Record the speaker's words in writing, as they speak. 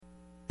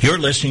You're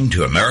listening to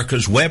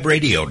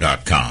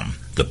America'sWebRadio.com,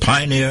 the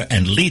pioneer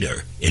and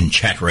leader in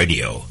chat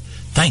radio.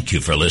 Thank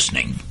you for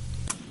listening.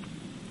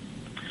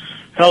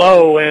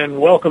 Hello, and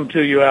welcome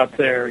to you out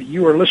there.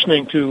 You are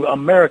listening to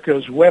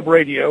America's Web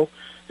Radio,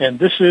 and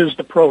this is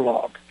the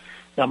prologue.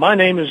 Now, my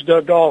name is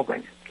Doug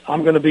Dahlgren.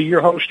 I'm going to be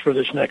your host for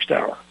this next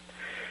hour.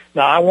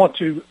 Now, I want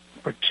to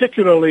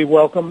particularly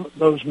welcome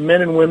those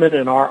men and women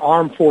in our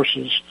armed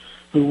forces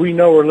who we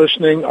know are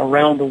listening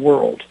around the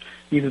world,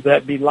 either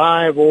that be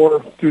live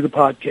or through the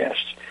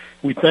podcast.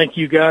 We thank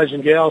you guys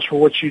and gals for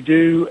what you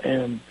do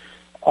and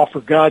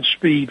offer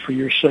Godspeed for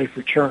your safe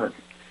return.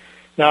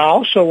 Now, I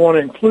also want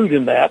to include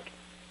in that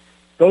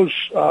those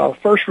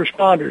first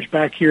responders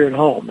back here at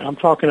home. I'm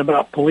talking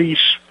about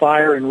police,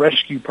 fire, and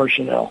rescue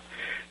personnel.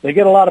 They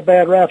get a lot of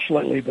bad raps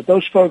lately, but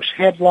those folks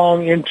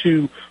headlong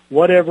into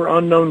whatever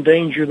unknown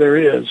danger there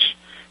is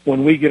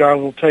when we get our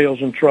little tails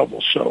in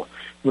trouble. So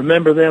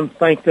remember them,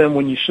 thank them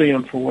when you see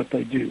them for what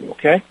they do,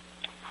 okay?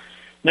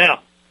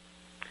 Now,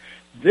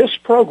 this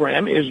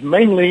program is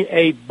mainly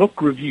a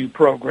book review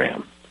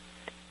program,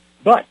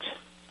 but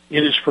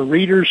it is for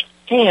readers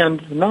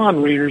and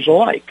non-readers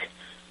alike.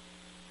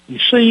 You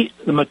see,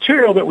 the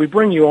material that we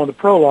bring you on the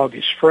prologue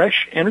is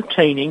fresh,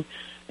 entertaining,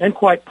 and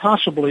quite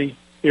possibly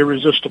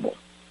irresistible,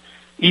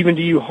 even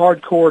to you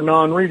hardcore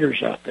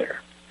non-readers out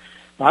there.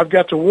 I've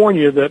got to warn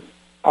you that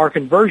our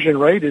conversion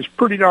rate is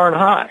pretty darn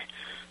high,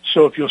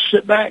 so if you'll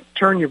sit back,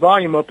 turn your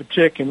volume up a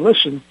tick, and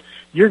listen,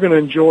 you're going to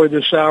enjoy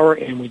this hour,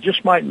 and we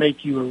just might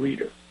make you a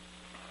reader.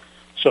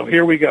 So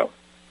here we go.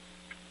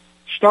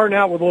 Starting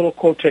out with a little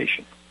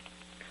quotation.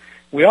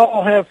 We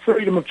all have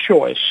freedom of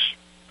choice.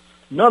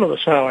 None of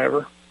us,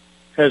 however,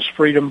 has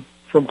freedom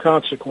from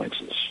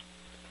consequences.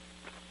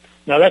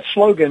 Now, that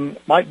slogan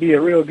might be a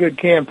real good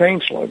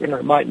campaign slogan, or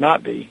it might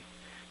not be,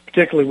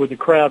 particularly with the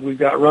crowd we've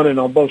got running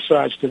on both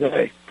sides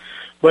today.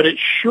 But it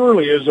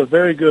surely is a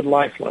very good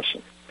life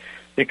lesson.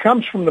 It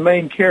comes from the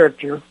main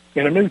character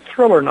in a new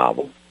thriller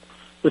novel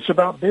that's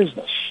about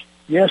business.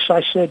 Yes,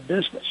 I said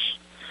business.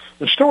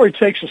 The story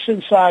takes us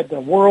inside the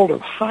world of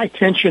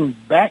high-tension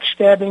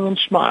backstabbing and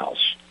smiles.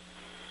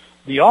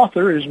 The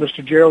author is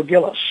Mr. Gerald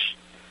Gillis,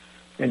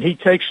 and he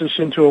takes us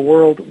into a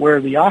world where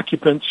the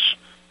occupants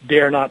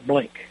dare not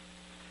blink.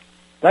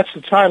 That's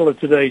the title of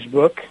today's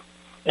book,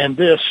 and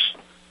this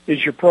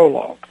is your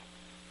prologue.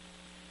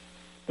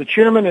 The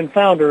chairman and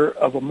founder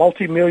of a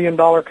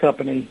multi-million-dollar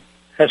company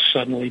has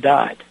suddenly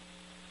died,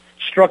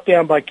 struck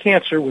down by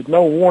cancer with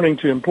no warning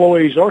to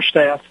employees or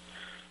staff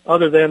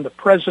other than the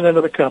president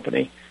of the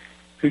company,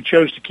 who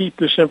chose to keep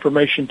this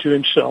information to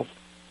himself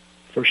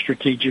for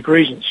strategic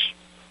reasons.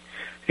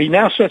 He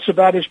now sets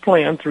about his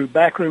plan through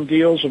backroom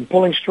deals and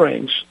pulling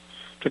strings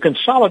to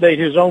consolidate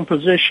his own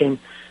position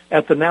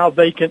at the now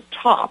vacant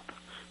top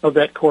of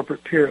that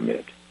corporate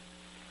pyramid.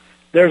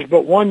 There's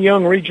but one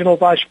young regional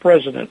vice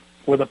president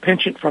with a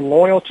penchant for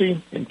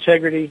loyalty,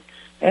 integrity,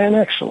 and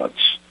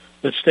excellence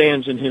that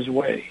stands in his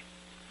way.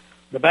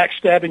 The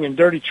backstabbing and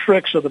dirty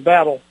tricks of the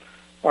battle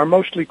are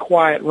mostly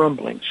quiet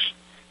rumblings,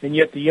 and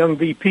yet the young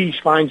VP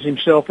finds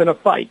himself in a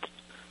fight,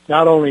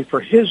 not only for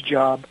his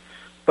job,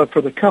 but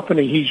for the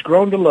company he's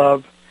grown to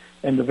love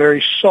and the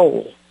very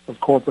soul of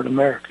corporate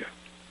America.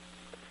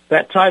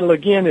 That title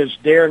again is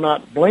Dare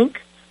Not Blink.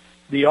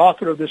 The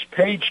author of this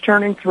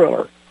page-turning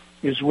thriller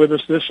is with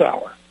us this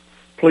hour.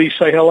 Please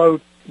say hello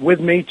with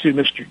me to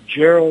Mr.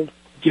 Gerald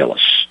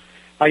Gillis.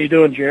 How you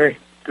doing, Jerry?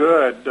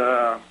 Good.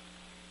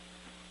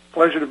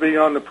 Pleasure to be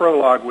on the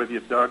prologue with you,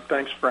 Doug.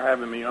 Thanks for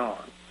having me on.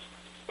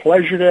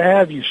 Pleasure to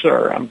have you,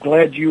 sir. I'm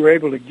glad you were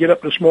able to get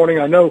up this morning.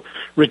 I know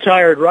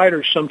retired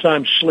writers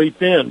sometimes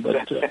sleep in,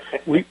 but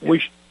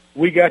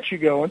we got you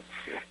going.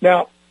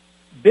 Now,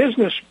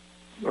 business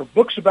or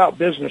books about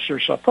business are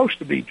supposed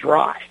to be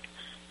dry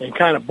and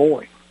kind of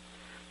boring.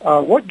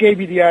 What gave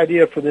you the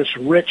idea for this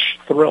rich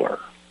thriller?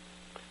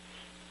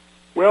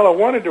 Well, I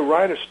wanted to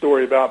write a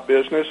story about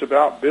business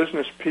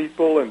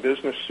people and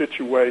business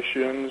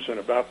situations, and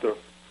about the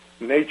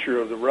nature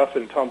of the rough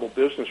and tumble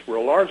business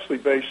world, largely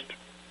based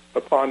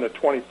upon the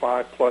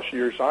 25-plus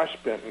years I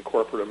spent in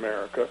corporate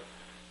America.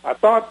 I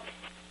thought,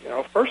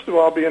 first of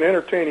all, it'd be an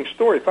entertaining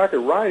story if I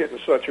could write it in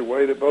such a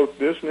way that both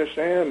business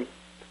and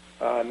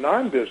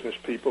non-business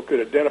people could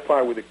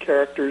identify with the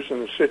characters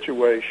and the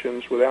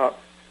situations without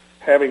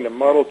having to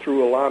muddle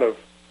through a lot of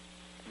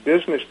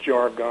business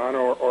jargon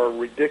or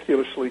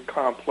ridiculously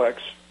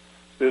complex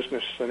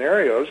business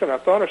scenarios. And I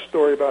thought a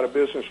story about a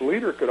business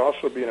leader could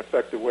also be an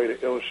effective way to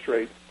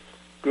illustrate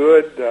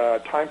good,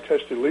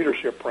 time-tested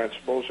leadership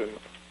principles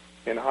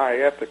and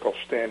high ethical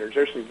standards.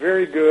 There's some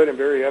very good and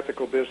very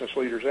ethical business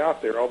leaders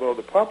out there, although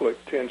the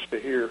public tends to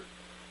hear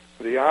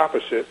the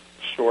opposite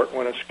sort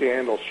when a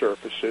scandal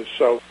surfaces.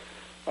 So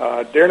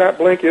Dare Not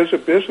Blink is a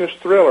business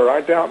thriller.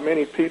 I doubt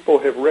many people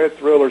have read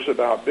thrillers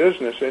about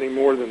business any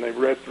more than they've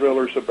read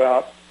thrillers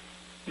about,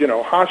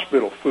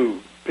 hospital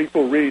food.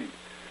 People read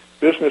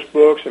business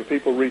books and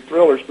people read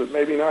thrillers, but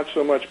maybe not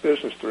so much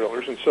business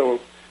thrillers. And so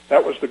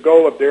that was the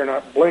goal of Dare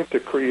Not Blink, to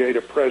create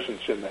a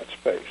presence in that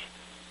space.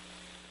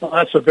 Well,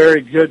 that's a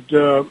very good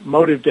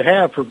motive to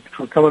have for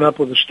coming up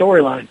with a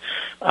storyline.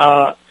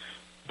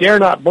 Dare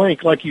Not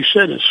Blink, like you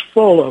said, is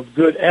full of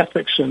good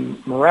ethics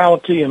and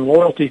morality and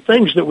loyalty,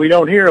 things that we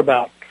don't hear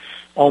about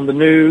on the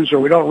news or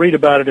we don't read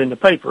about it in the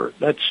paper.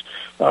 That's,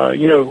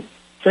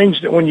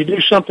 things that when you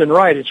do something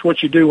right, it's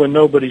what you do when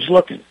nobody's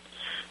looking.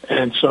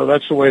 And so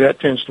that's the way that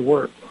tends to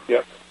work.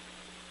 Yep.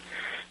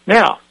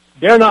 Now,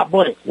 Dare Not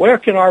Blink, where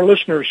can our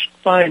listeners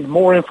find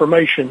more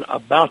information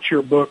about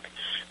your book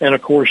and,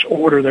 of course,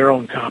 order their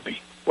own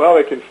copy? Well,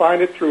 they can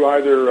find it through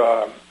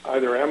either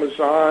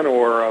Amazon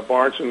or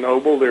Barnes &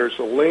 Noble. There's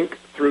a link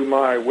through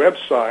my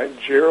website,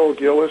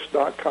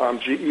 GeraldGillis.com,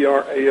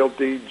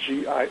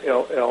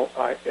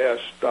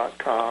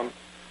 GeraldGillis.com,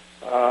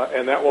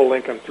 and that will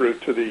link them through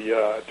to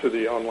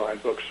the online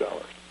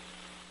booksellers.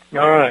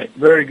 All right,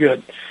 very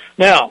good.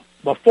 Now,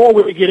 before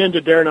we get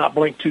into Dare Not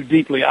Blink too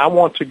deeply, I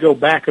want to go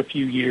back a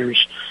few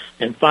years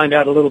and find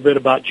out a little bit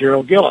about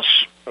Gerald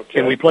Gillis. Okay.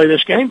 Can we play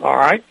this game? All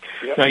right.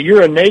 Yep. Now,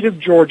 you're a native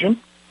Georgian.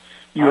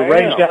 You were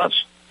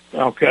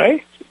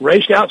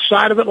raised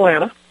outside of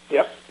Atlanta.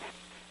 Yep.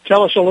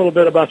 Tell us a little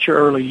bit about your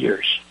early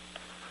years.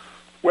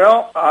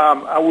 Well,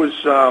 I was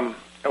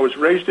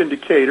raised in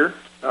Decatur.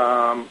 There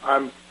are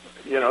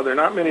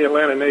not many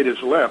Atlanta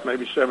natives left,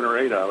 maybe 7 or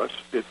 8 of us,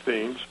 it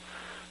seems.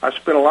 I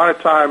spent a lot of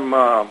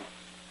time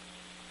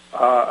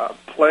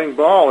playing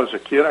ball as a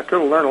kid. I could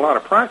have learned a lot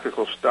of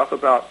practical stuff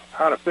about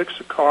how to fix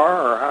a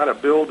car or how to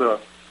build a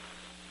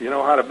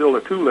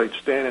Kool-Aid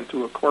stand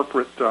into a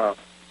corporate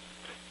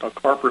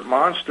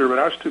monster, but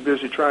I was too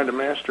busy trying to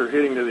master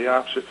hitting to the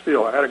opposite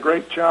field. I had a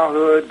great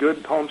childhood,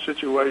 good home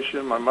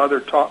situation. My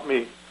mother taught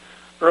me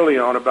early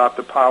on about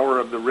the power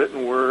of the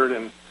written word,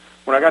 and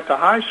when I got to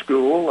high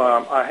school,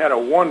 I had a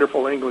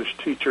wonderful English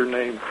teacher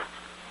named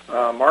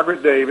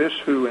Margaret Davis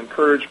who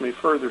encouraged me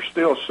further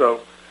still.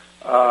 So,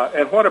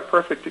 and what a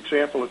perfect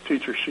example of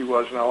teacher she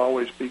was, and I'll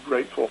always be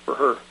grateful for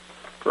her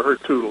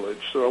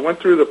tutelage. So I went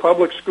through the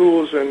public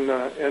schools in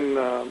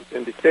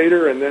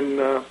Decatur, and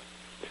then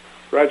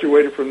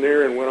graduated from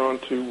there and went on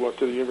to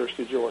the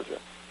University of Georgia.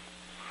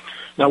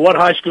 Now, what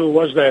high school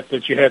was that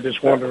you had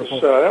this wonderful?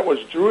 That was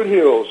Druid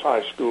Hills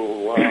High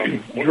School.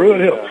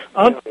 Druid Hills.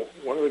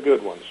 One of the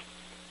good ones.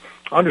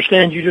 I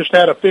understand you just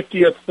had a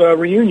 50th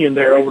reunion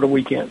there over the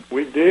weekend.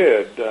 We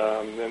did,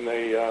 and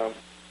we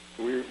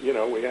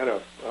had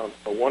a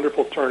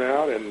wonderful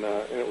turnout, and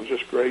it was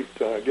just great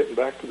getting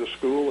back to the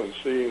school and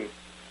seeing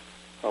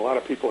a lot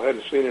of people I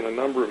hadn't seen in a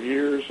number of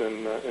years,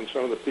 and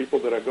some of the people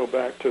that I go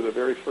back to the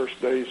very first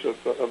days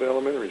of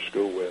elementary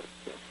school with.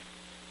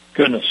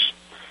 Goodness.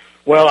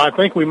 Well, I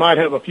think we might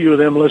have a few of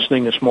them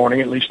listening this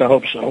morning. At least I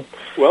hope so.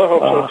 Well, I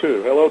hope so,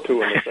 too. Hello to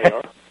them if they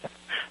are.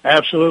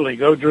 Absolutely.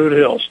 Go Druid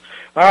Hills.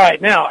 All right.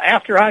 Now,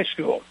 after high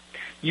school,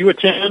 you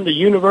attend the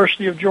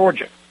University of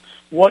Georgia.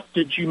 What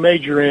did you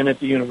major in at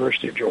the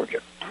University of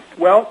Georgia?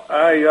 Well,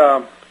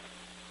 I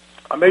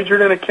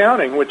majored in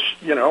accounting, which,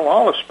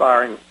 all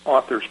aspiring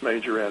authors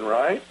major in,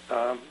 right?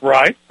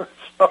 Right.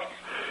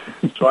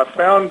 So I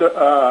found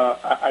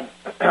I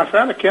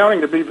found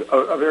accounting to be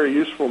a very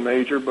useful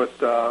major, but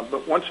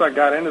once I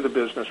got into the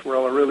business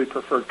world, I really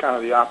preferred kind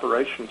of the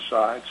operations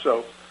side.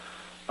 So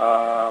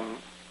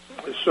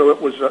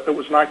it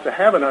was nice to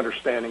have an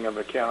understanding of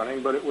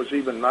accounting, but it was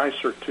even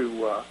nicer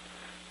to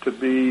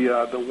be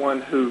the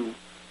one who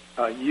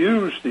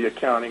used the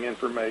accounting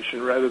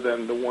information rather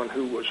than the one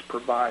who was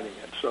providing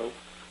it. So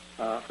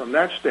from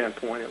that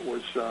standpoint,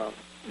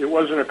 it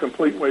wasn't a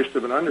complete waste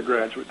of an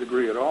undergraduate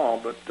degree at all,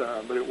 but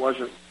it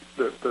wasn't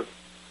the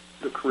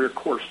career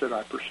course that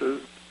I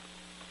pursued.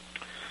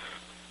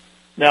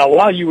 Now,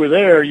 while you were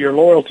there, your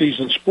loyalties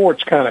in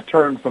sports kind of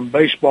turned from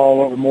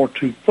baseball over more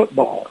to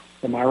football.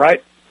 Am I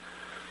right?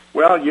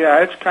 Well,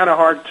 yeah, it's kind of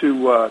hard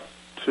to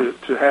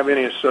have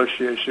any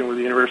association with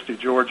the University of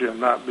Georgia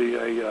and not be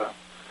a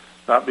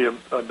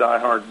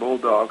diehard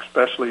Bulldog,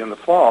 especially in the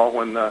fall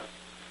when the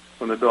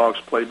dogs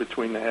play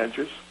between the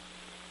hedges.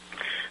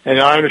 And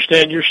I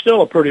understand you're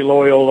still a pretty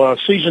loyal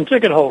season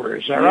ticket holder.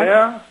 Is that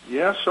right?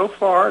 Yeah. So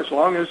far, as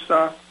long as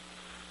I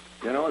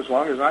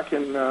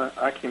can,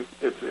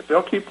 if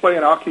they'll keep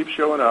playing, I'll keep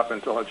showing up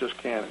until I just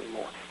can't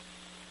anymore.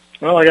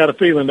 Well, I got a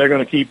feeling they're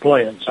going to keep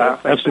playing, so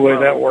that's the way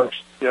that works.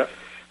 Yeah.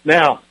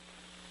 Now,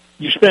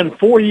 you spend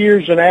 4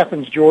 years in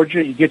Athens,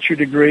 Georgia. You get your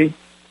degree.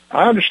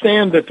 I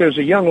understand that there's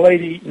a young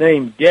lady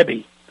named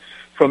Debbie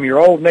from your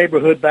old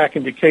neighborhood back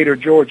in Decatur,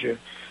 Georgia,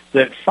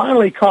 that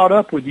finally caught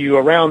up with you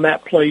around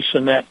that place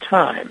and that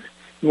time.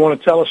 You want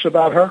to tell us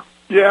about her?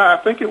 Yeah, I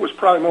think it was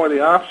probably more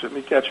the opposite,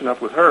 me catching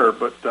up with her.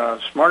 But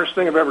smartest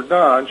thing I've ever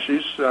done.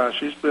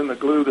 She's been the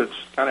glue that's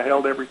kind of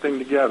held everything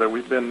together.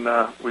 We've been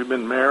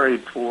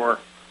married for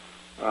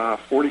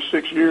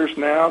 46 years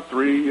now.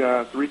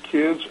 Three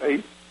kids,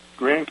 8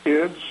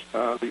 grandkids.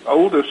 The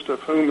oldest of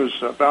whom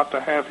is about to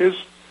have his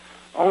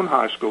own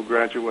high school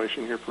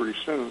graduation here pretty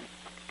soon.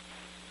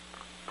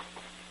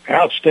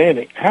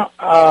 Outstanding.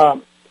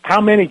 How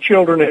many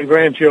children and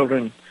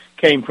grandchildren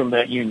came from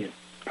that union?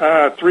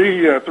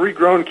 Three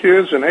grown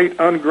kids and 8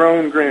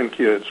 ungrown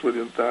grandkids. With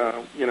with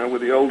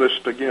the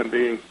oldest again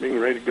being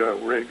ready to go,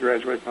 ready to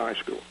graduate from high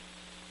school.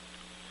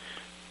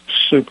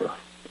 Super.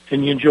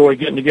 And you enjoy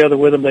getting together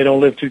with them? They don't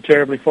live too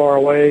terribly far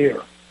away,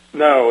 or?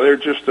 No, they're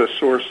just a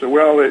source of,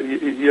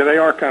 they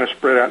are kind of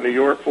spread out in New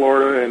York,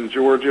 Florida, and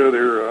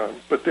Georgia.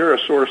 But they're a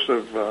source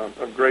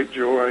of great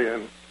joy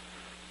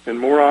and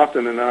more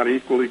often than not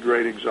equally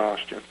great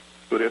exhaustion.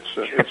 But it's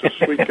a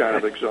sweet kind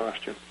of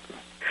exhaustion.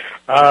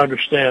 I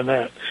understand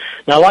that.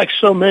 Now, like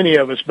so many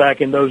of us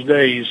back in those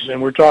days,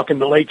 and we're talking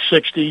the late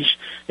 60s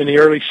and the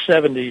early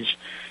 70s,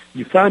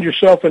 you found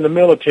yourself in the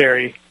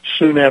military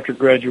soon after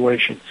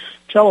graduation.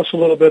 Tell us a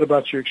little bit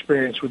about your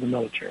experience with the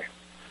military.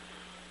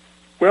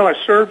 Well, I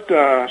served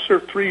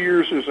 3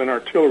 years as an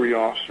artillery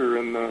officer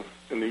in the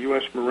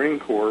U.S. Marine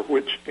Corps,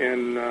 which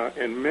in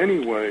many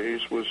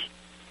ways was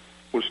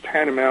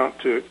tantamount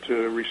to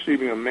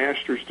receiving a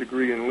master's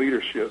degree in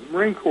leadership. The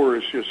Marine Corps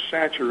is just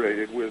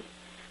saturated with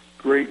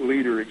great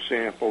leader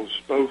examples,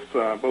 both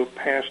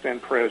past and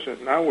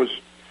present. And I was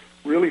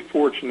really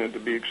fortunate to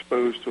be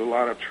exposed to a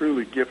lot of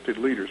truly gifted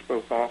leaders,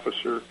 both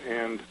officer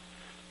and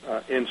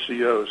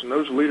NCOs. And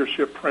those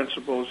leadership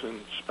principles, and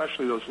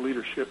especially those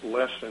leadership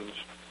lessons,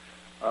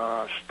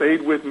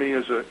 stayed with me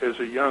as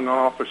a young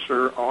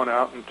officer on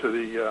out into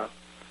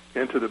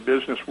the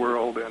business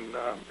world,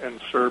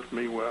 and served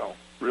me well,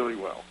 really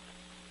well.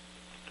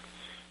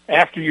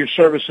 After your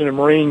service in the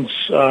Marines,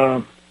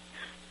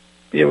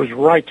 it was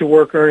right to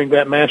work earning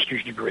that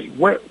master's degree.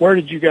 Where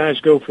did you guys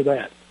go for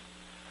that?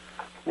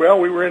 Well,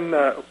 we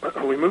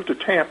moved to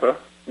Tampa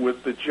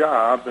with the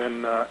job,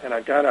 and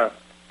I got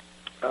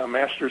a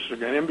master's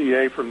degree, an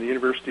MBA from the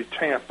University of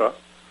Tampa.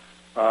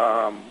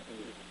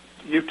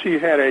 UT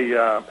had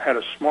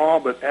a small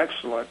but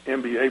excellent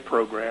MBA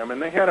program,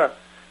 and they had a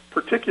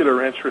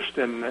particular interest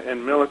in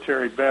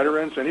military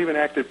veterans and even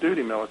active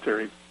duty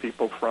military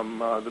people from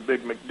the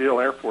big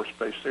MacDill Air Force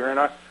Base there, and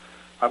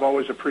I've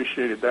always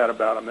appreciated that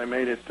about them. They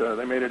made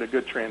it a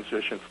good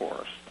transition for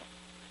us.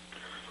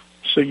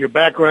 So your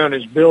background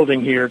is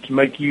building here to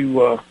make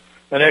you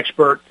an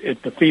expert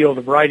at the field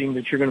of writing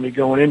that you're going to be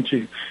going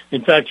into.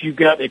 In fact, you've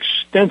got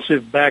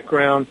extensive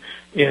background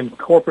in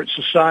corporate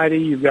society.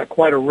 You've got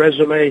quite a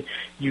resume.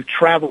 You've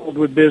traveled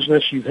with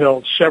business. You've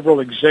held several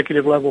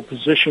executive-level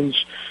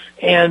positions,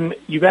 and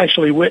you've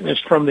actually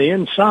witnessed from the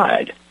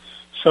inside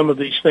some of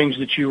these things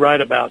that you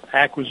write about,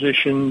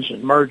 acquisitions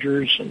and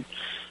mergers, and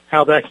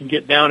how that can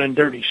get down and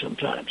dirty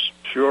sometimes.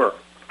 Sure.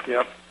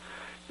 Yep.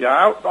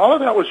 Yeah, all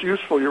of that was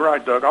useful. You're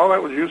right, Doug. All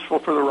that was useful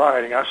for the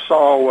writing. I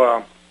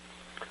saw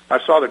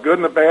the good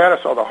and the bad.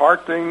 I saw the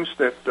hard things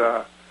that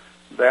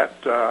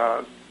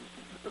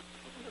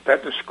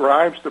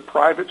describes the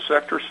private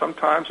sector.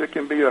 Sometimes it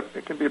can be a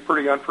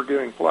pretty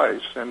unforgiving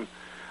place. And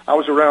I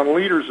was around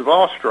leaders of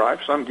all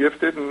stripes. Some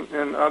gifted,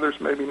 and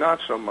others maybe not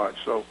so much.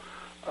 So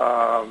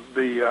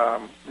the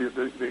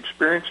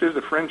experiences,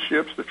 the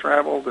friendships, the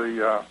travel,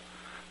 the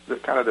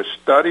kind of the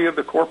study of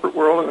the corporate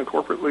world and the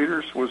corporate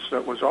leaders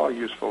was all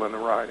useful in the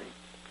writing.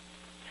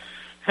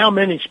 How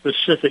many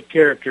specific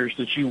characters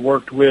that you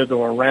worked with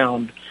or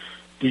around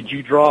did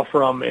you draw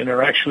from and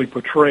are actually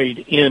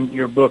portrayed in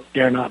your book,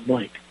 Dare Not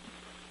Blink?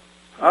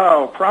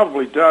 Oh,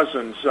 probably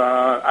dozens.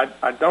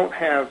 I don't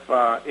have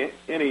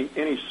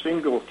any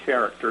single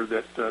character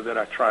that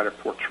I try to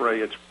portray.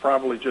 It's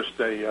probably just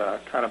a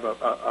kind of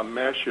a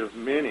mesh of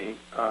many,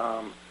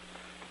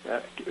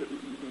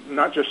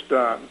 not just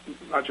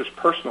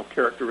personal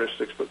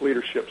characteristics, but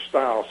leadership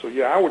style. So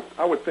yeah,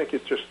 I would think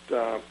it just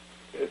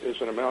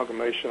is an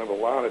amalgamation of a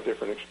lot of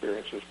different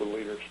experiences with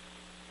leaders.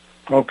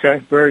 Okay,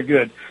 very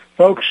good.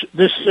 Folks,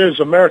 this is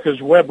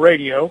America's Web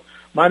Radio.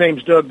 My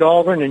name's Doug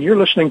Dahlgren, and you're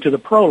listening to The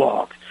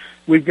Prologue.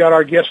 We've got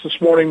our guest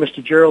this morning,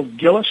 Mr. Gerald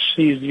Gillis.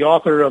 He's the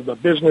author of the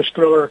business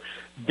thriller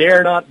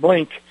Dare Not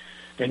Blink,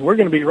 and we're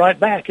going to be right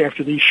back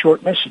after these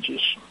short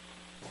messages.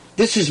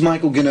 This is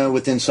Michael Gano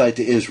with Insight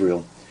to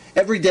Israel.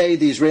 Every day,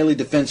 the Israeli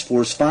Defense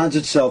Force finds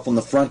itself on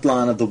the front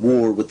line of the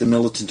war with the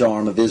militant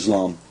arm of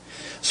Islam.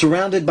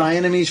 Surrounded by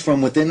enemies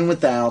from within and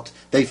without,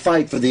 they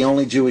fight for the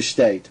only Jewish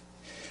state.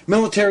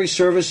 Military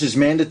service is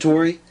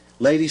mandatory,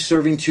 ladies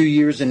serving 2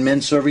 years and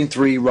men serving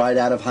 3 right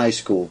out of high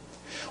school.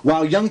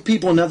 While young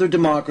people in other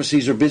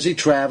democracies are busy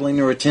traveling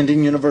or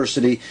attending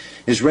university,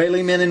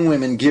 Israeli men and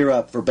women gear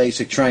up for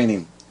basic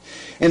training.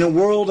 In a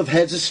world of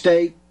heads of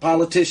state,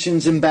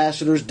 politicians,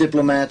 ambassadors,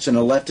 diplomats, and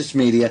a leftist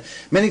media,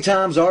 many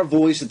times our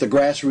voice at the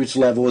grassroots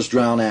level is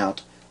drowned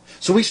out.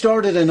 So we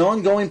started an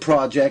ongoing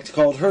project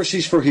called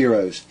Hershey's for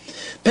Heroes.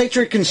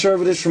 Patriot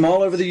conservatives from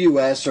all over the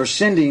U.S. are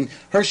sending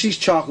Hershey's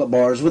chocolate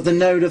bars with a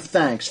note of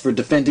thanks for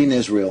defending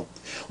Israel.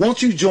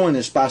 Won't you join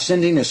us by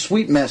sending a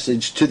sweet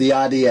message to the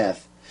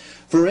IDF?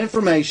 For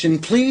information,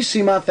 please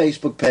see my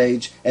Facebook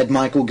page at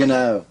Michael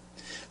Gano.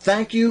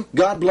 Thank you,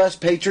 God bless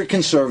Patriot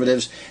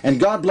conservatives, and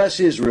God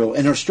bless Israel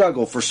in her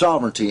struggle for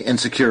sovereignty and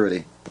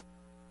security.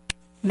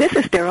 This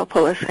is Daryl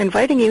Pullis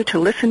inviting you to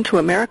listen to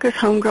America's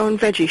Homegrown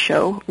Veggie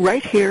Show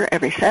right here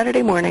every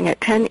Saturday morning at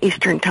 10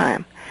 Eastern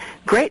Time.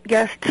 Great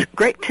guests,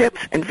 great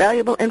tips, and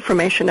valuable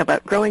information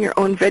about growing your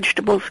own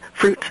vegetables,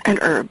 fruits, and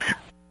herbs.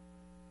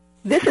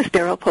 This is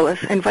Daryl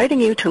Pullis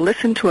inviting you to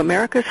listen to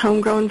America's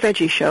Homegrown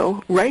Veggie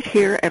Show right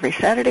here every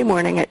Saturday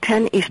morning at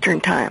 10 Eastern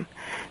Time.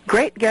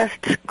 Great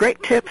guests,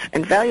 great tips,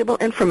 and valuable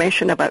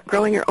information about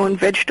growing your own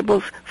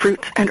vegetables,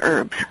 fruits, and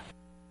herbs.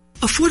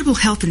 Affordable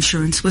health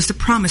insurance was the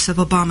promise of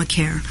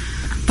Obamacare,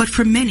 but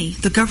for many,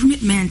 the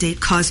government mandate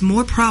caused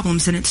more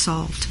problems than it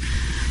solved.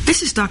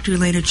 This is Dr.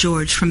 Elena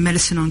George from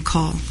Medicine on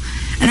Call,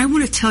 and I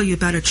want to tell you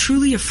about a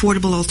truly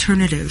affordable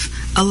alternative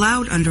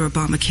allowed under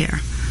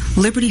Obamacare,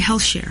 Liberty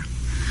HealthShare.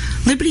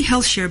 Liberty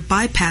HealthShare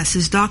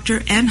bypasses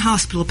doctor and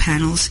hospital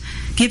panels,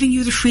 giving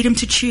you the freedom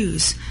to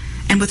choose.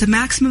 And with a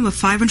maximum of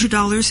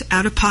 $500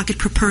 out-of-pocket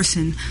per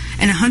person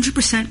and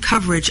 100%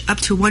 coverage up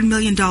to $1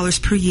 million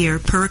per year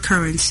per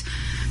occurrence,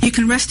 you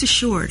can rest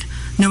assured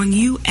knowing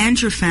you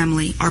and your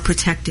family are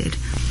protected.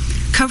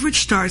 Coverage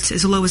starts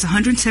as low as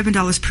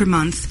 $107 per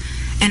month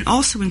and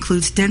also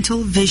includes dental,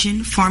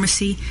 vision,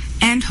 pharmacy,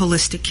 and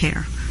holistic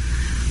care.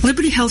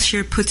 Liberty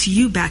HealthShare puts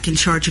you back in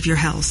charge of your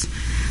health.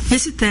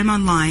 Visit them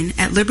online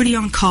at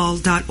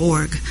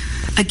libertyoncall.org.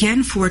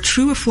 Again, for a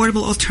true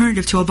affordable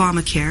alternative to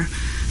Obamacare,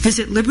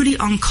 visit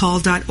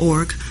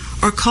libertyoncall.org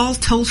or call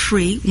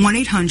toll-free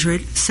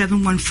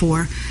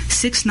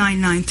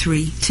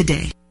 1-800-714-6993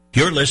 today.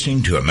 You're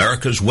listening to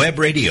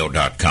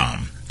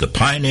americaswebradio.com, the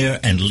pioneer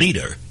and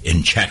leader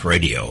in chat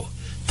radio.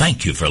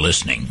 Thank you for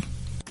listening.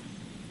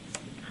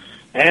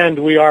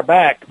 And we are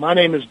back. My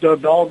name is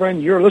Doug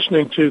Dahlgren. You're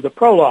listening to The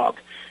Prologue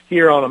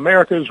here on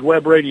America's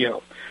Web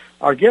Radio.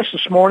 Our guest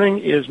this morning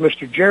is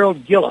Mr.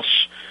 Gerald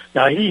Gillis.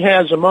 Now, he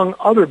has, among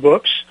other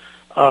books,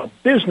 a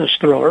business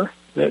thriller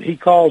that he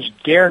calls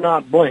Dare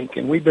Not Blink,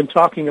 and we've been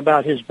talking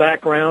about his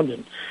background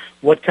and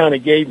what kind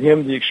of gave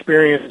him the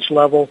experience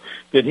level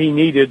that he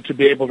needed to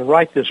be able to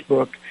write this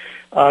book.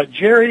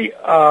 Jerry,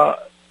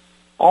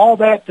 all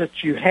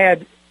that you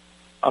had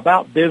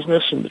about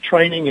business and the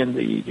training and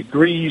the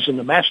degrees and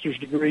the master's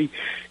degree,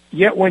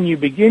 yet when you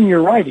begin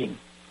your writing,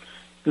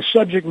 the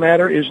subject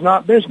matter is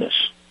not business.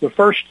 The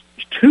first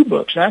two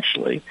books,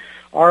 actually,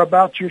 are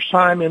about your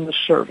time in the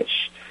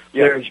service.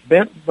 Yep. There's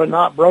Bent But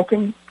Not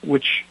Broken,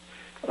 which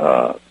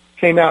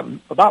came out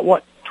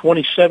about,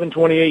 27,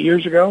 28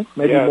 years ago?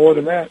 Maybe more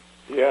than that.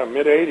 Yeah,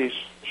 mid-'80s.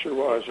 Sure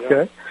was, yeah.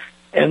 Okay.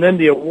 And then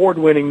the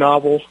award-winning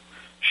novel,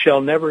 Shall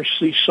Never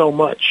See So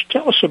Much.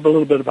 Tell us a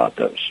little bit about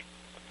those.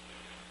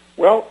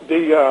 Well,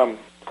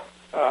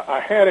 I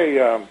had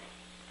an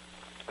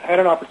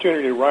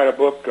opportunity to write a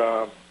book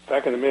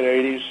back in the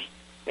mid-'80s,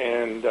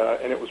 and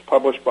it was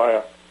published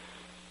by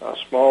a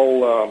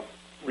small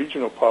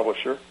regional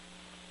publisher,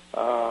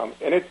 and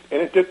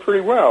it did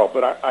pretty well.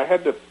 But I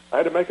had to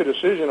make a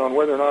decision on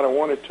whether or not I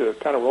wanted to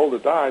kind of roll the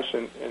dice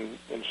and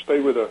stay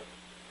with a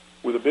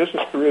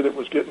business career that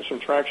was getting some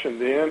traction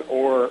then,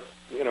 or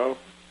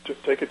to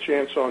take a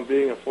chance on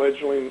being a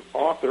fledgling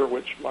author,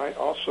 which might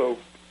also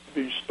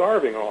be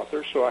starving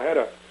author. So I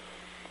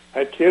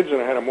had kids,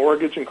 and I had a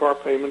mortgage and car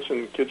payments,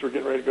 and kids were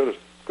getting ready to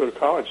go to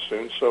college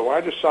soon. So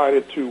I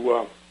decided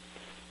to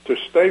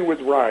stay with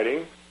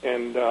writing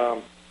and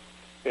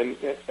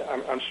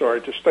I'm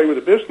sorry, to stay with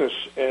the business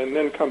and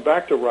then come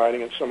back to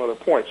writing at some other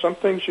point. Some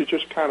things you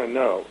just kind of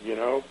know,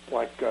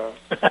 like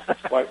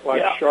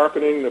yeah.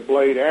 Sharpening the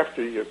blade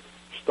after you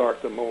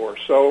start the mower.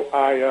 So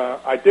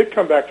I did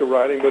come back to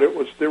writing, but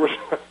there was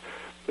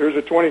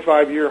a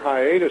 25-year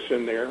hiatus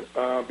in there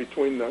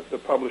between the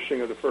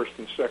publishing of the first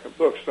and second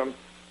book. Some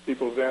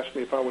people have asked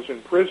me if I was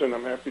in prison.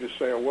 I'm happy to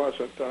say I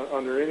wasn't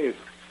under any of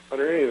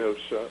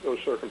those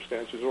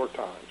circumstances or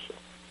times. So.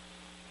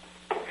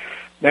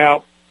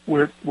 Now,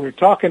 we're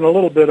talking a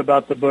little bit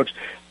about the books.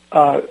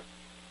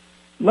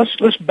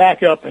 Let's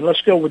back up and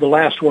let's go with the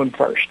last one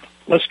first.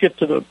 Let's get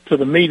to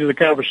the meat of the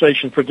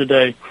conversation for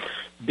today.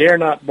 Dare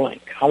Not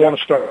Blink. I want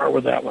to start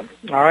with that one.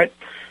 All right.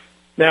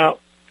 Now,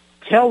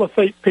 tell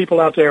the people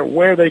out there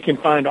where they can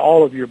find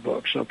all of your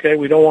books. Okay,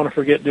 we don't want to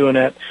forget doing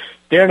that.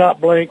 Dare Not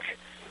Blink,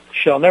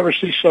 Shall Never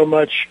See So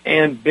Much,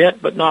 and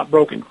Bent But Not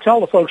Broken. Tell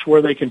the folks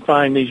where they can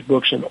find these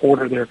books and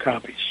order their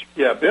copies.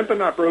 Yeah, Bent But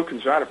Not Broken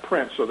is out of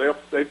print, so they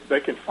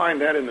can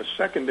find that in the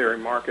secondary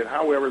market,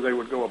 however they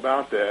would go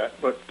about that.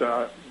 But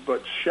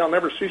Shall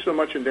Never See So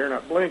Much and Dare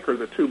Not Blink are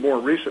the two more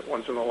recent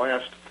ones in the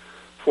last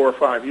 4 or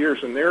 5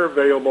 years, and they're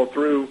available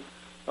through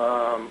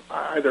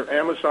either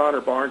Amazon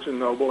or Barnes &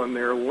 Noble, and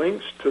there are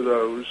links to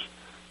those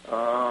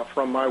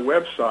from my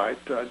website,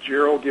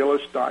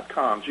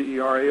 GeraldGillis.com,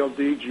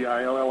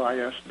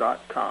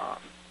 GeraldGillis.com.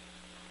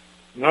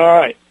 All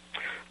right.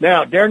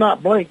 Now, Dare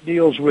Not Blink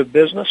deals with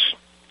business,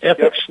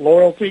 ethics, yep.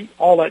 Loyalty,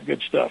 all that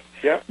good stuff.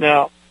 Yep.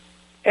 Now,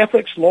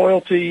 ethics,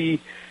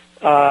 loyalty,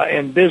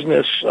 and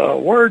business,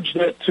 words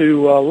that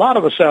to a lot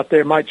of us out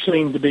there might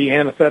seem to be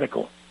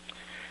antithetical.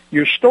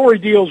 Your story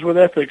deals with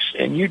ethics,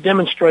 and you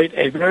demonstrate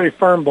a very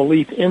firm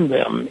belief in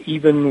them,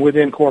 even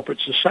within corporate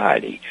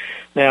society.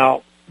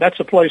 Now, that's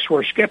a place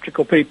where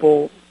skeptical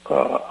people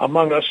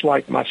among us,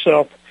 like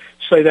myself,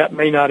 say that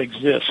may not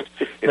exist.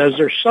 Now, is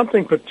there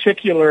something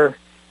particular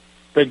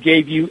that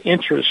gave you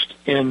interest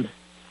in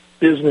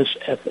business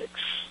ethics?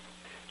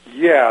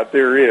 Yeah,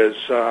 there is,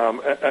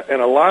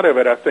 and a lot of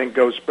it, I think,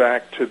 goes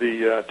back to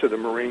the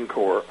Marine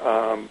Corps.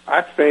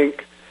 I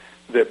think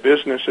that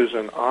business is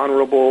an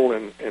honorable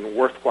and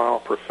worthwhile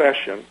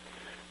profession.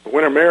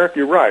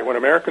 You're right. When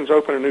Americans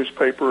open a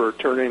newspaper or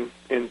turn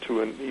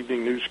into an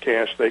evening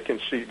newscast, they can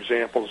see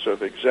examples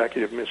of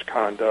executive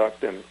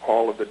misconduct and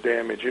all of the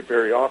damage it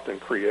very often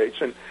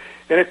creates, and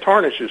it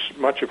tarnishes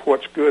much of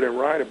what's good and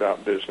right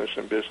about business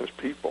and business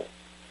people.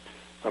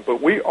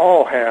 But we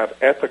all have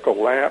ethical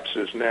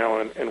lapses now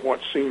in what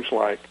seems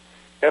like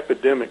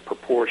epidemic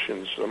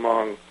proportions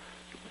among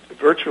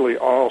virtually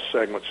all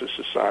segments of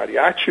society.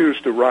 I choose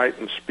to write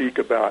and speak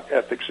about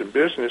ethics in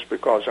business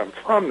because I'm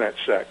from that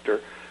sector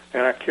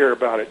and I care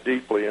about it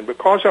deeply. And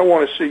because I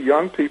want to see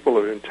young people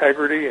of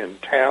integrity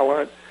and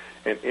talent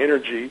and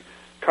energy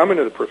come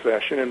into the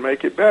profession and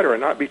make it better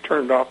and not be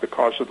turned off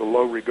because of the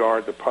low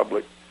regard the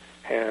public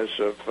has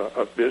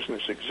of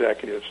business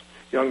executives.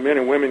 Young men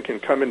and women can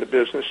come into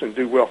business and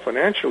do well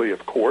financially,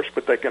 of course,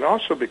 but they can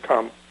also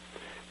become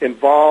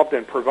involved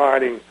in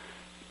providing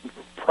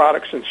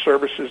products and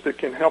services that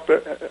can help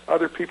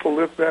other people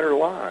live better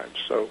lives.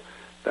 So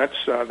that's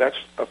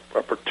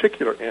a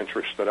particular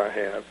interest that I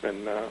have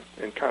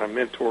in kind of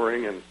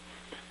mentoring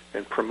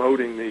and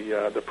promoting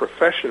the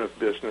profession of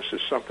business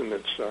is something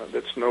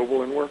that's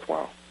noble and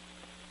worthwhile.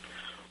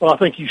 Well, I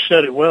think you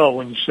said it well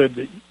when you said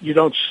that you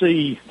don't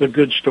see the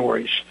good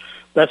stories.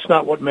 That's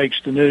not what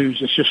makes the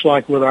news. It's just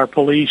like with our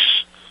police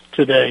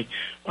today.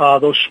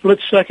 Those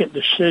split-second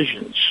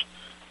decisions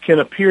can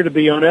appear to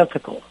be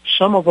unethical.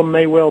 Some of them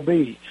may well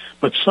be,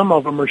 but some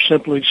of them are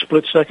simply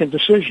split-second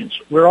decisions.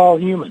 We're all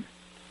human,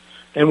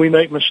 and we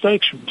make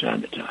mistakes from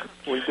time to time.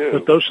 We do.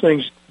 But those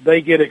things,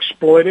 they get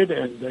exploited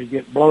and they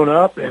get blown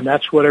up, and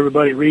that's what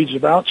everybody reads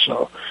about.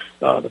 So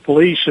the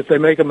police, if they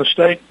make a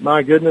mistake,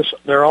 my goodness,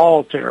 they're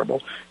all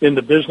terrible. In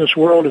the business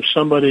world, if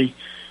somebody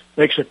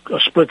makes a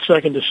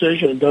split-second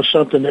decision and does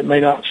something that may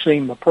not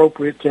seem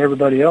appropriate to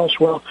everybody else,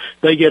 well,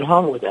 they get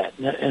hung with that,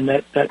 and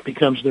that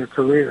becomes their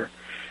career.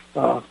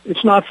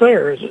 It's not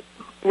fair, is it?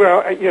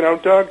 Well,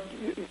 Doug,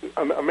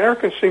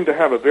 Americans seem to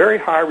have a very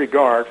high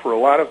regard for a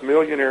lot of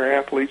millionaire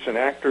athletes and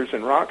actors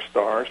and rock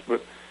stars,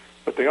 but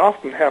they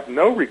often have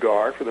no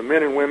regard for the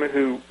men and women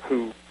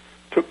who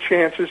took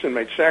chances and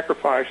made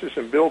sacrifices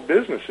and built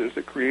businesses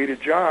that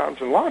created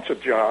jobs, and lots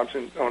of jobs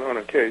on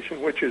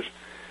occasion, which has,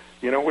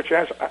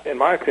 in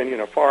my opinion,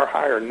 a far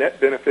higher net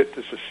benefit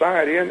to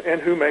society,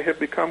 and who may have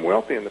become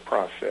wealthy in the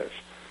process.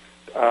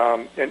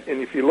 And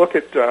if you look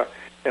at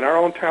in our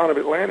own town of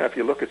Atlanta, if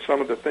you look at some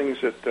of the things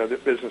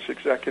that business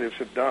executives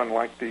have done,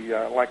 like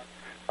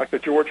the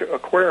Georgia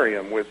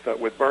Aquarium with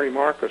Bernie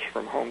Marcus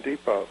from Home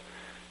Depot,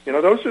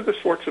 those are the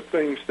sorts of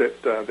things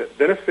that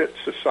benefit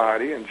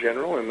society in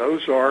general, and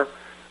those are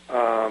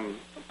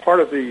part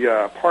of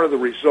the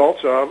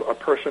results of a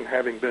person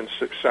having been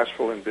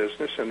successful in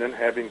business and then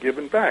having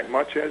given back,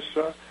 much as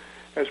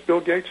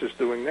Bill Gates is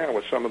doing now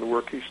with some of the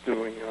work he's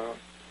doing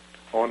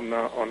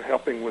on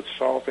helping with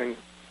solving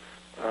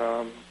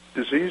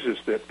diseases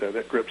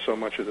that grip so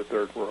much of the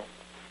third world.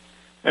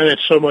 And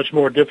it's so much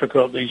more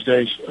difficult these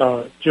days.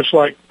 Just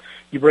like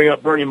you bring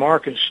up Bernie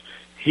Marcus,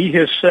 he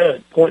has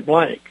said point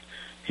blank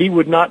he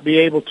would not be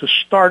able to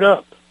start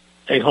up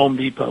a Home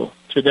Depot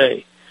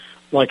today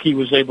like he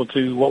was able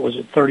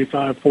to,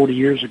 35, 40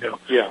 years ago.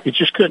 Yeah. It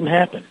just couldn't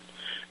happen.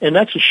 And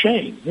that's a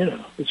shame,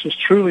 It's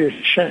just truly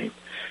a shame.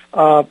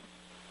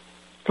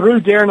 Through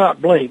Dare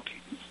Not Blink,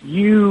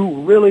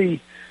 you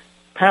really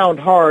pound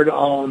hard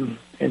on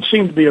and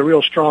seem to be a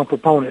real strong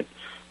proponent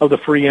of the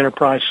free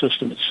enterprise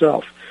system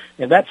itself.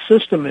 And that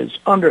system is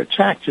under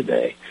attack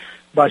today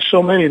by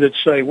so many that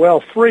say,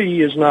 well,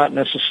 free is not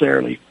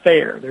necessarily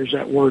fair. There's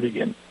that word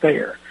again,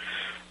 fair.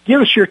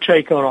 Give us your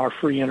take on our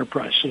free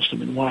enterprise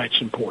system and why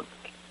it's important.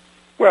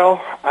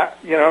 Well,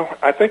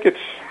 I think it's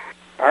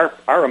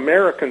our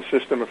American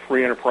system of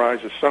free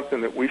enterprise is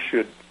something that we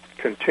should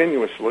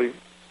continuously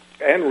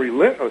and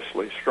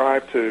relentlessly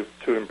strive to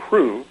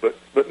improve,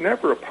 but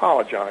never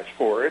apologize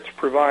for. It's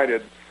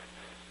provided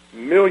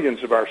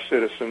millions of our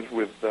citizens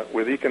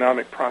with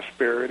economic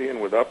prosperity and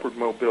with upward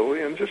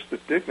mobility and just the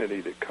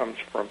dignity that comes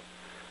from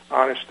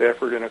honest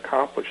effort and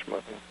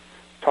accomplishment.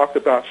 Talked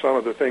about some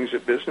of the things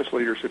that business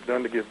leaders have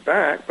done to give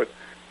back, but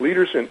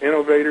leaders and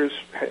innovators,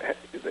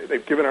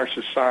 they've given our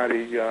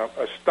society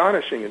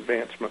astonishing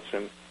advancements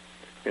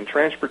in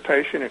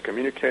transportation and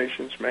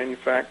communications,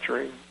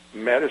 manufacturing,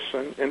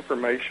 medicine,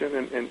 information,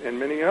 and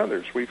many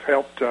others. We've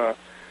helped,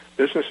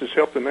 business has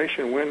helped the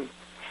nation win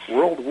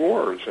world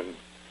wars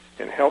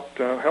and helped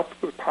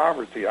with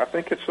poverty. I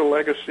think it's a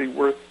legacy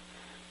worth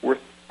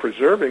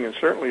preserving and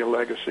certainly a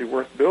legacy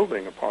worth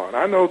building upon.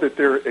 I know that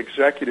there are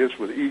executives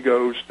with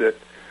egos that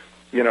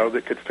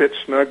could fit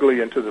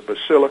snugly into the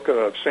Basilica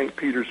of St.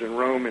 Peter's in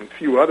Rome and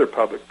few other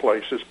public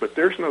places, but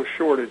there's no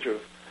shortage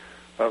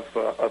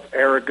of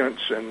arrogance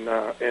and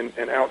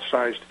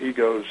outsized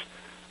egos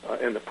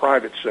in the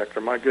private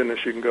sector. My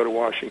goodness, you can go to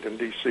Washington,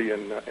 D.C.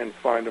 and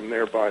find them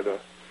there by the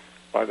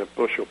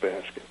bushel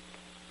basket.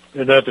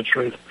 Isn't that the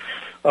truth?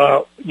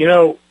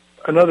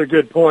 another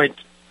good point.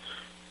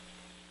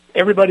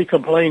 Everybody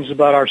complains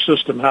about our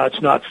system, how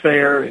it's not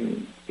fair,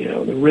 and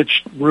the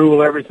rich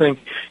rule everything.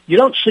 You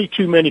don't see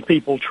too many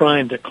people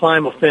trying to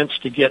climb a fence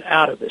to get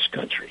out of this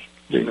country,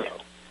 do you?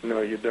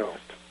 No, you don't.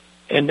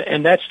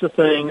 And that's the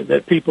thing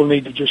that people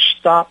need to just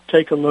stop,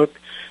 take a look,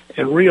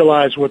 and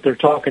realize what they're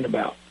talking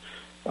about.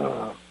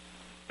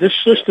 This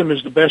system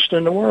is the best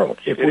in the world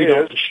if we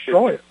don't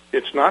destroy it.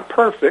 It's not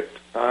perfect.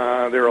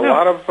 There are a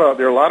lot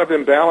of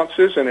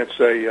imbalances, and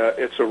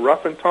it's a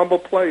rough and tumble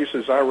place,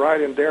 as I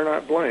write in Dare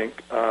Not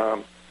Blink.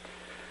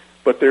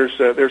 But there's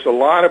a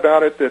lot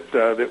about it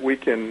that we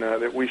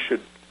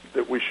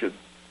should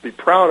be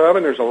proud of,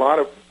 and there's a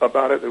lot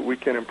about it that we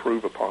can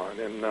improve upon.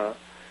 And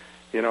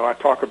I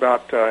talk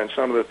about in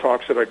some of the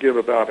talks that I give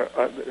about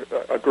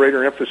a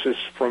greater emphasis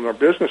from our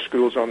business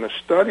schools on the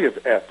study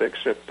of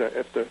ethics at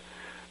the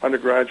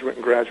undergraduate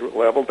and graduate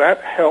level.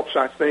 That helps,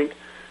 I think,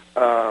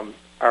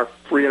 our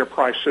free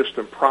enterprise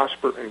system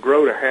prosper and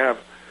grow to have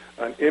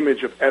an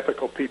image of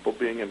ethical people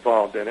being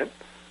involved in it.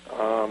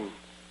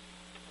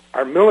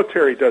 Our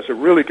military does a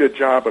really good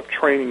job of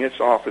training its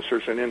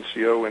officers in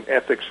NCO and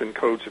ethics and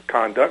codes of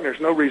conduct. And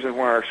there's no reason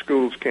why our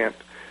schools can't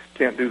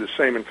do the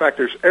same. In fact,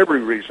 there's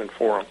every reason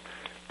for them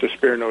to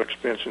spare no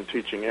expense in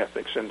teaching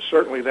ethics. And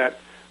certainly that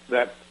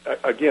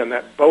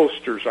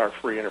bolsters our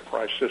free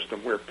enterprise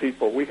system where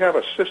we have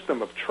a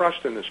system of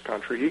trust in this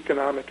country,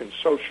 economic and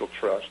social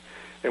trust.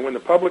 And when the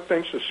public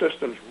thinks the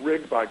system's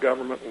rigged by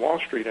government and Wall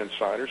Street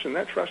insiders, and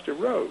that trust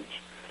erodes.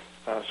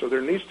 So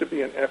there needs to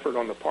be an effort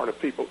on the part of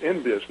people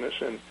in business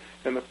and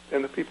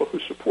the people who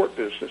support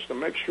business to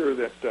make sure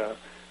that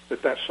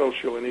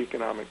social and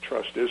economic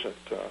trust isn't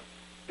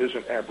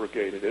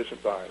abrogated,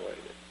 isn't violated.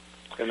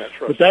 And that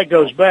trust. But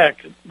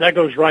that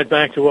goes right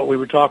back to what we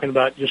were talking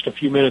about just a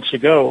few minutes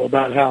ago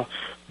about how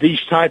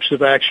these types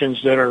of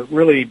actions that are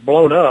really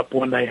blown up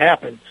when they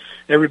happen,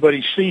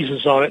 everybody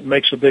seizes on it and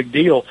makes a big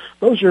deal.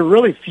 Those are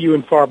really few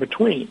and far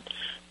between.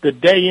 The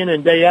day in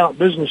and day out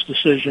business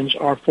decisions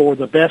are for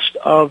the best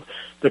of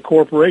the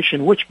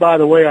corporation, which, by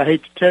the way, I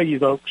hate to tell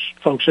you,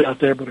 folks out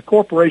there, but a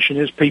corporation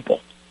is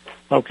people,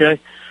 okay?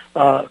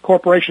 A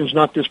corporation's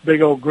not this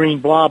big old green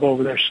blob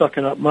over there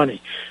sucking up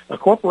money. A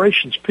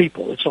corporation's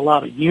people. It's a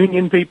lot of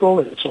union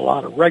people. It's a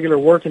lot of regular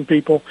working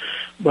people.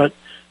 But,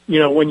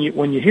 when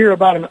you hear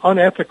about an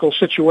unethical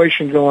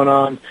situation going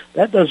on,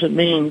 that doesn't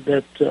mean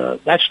that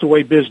that's the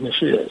way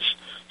business is.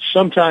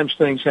 Sometimes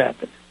things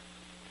happen.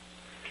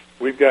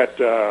 We've got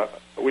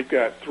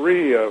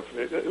three,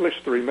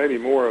 maybe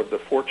more of the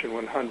Fortune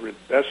 100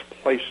 best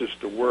places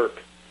to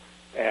work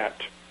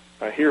at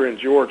here in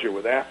Georgia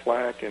with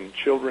Aflac and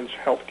Children's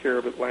Healthcare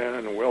of Atlanta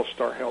and the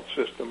WellStar Health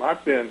System.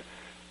 I've been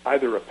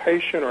either a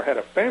patient or had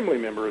a family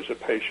member as a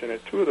patient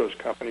at two of those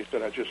companies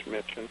that I just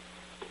mentioned,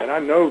 and I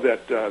know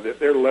that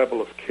their level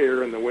of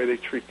care and the way they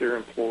treat their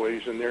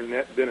employees and their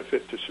net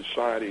benefit to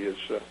society is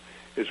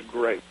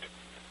great.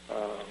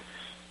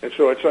 And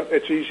so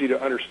it's easy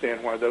to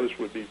understand why those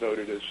would be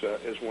voted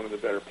as one of the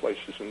better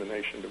places in the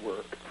nation to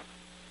work.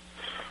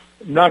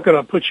 I'm not going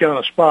to put you on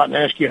a spot and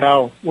ask you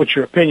what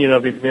your opinion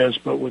of him is,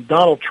 but with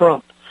Donald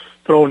Trump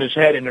throwing his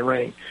hat in the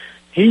ring,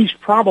 he's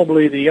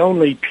probably the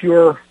only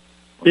pure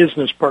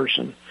business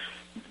person.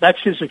 That's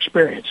his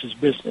experience, his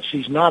business.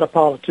 He's not a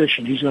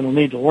politician. He's going to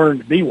need to learn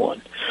to be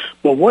one.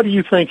 But what do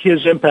you think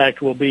his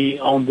impact will be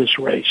on this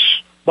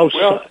race, both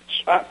sides?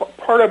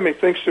 Part of me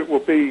thinks it will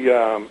be.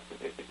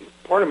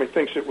 Part of me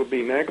thinks it would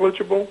be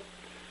negligible,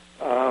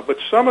 but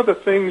some of the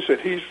things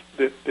that he's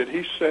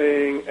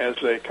saying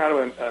as a kind of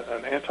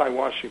an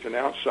anti-Washington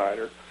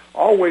outsider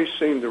always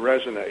seem to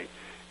resonate.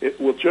 It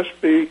will just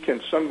be,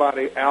 can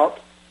somebody out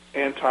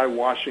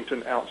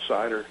anti-Washington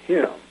outsider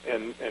him?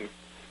 And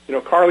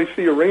Carly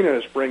Fiorina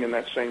is bringing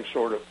that same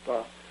sort of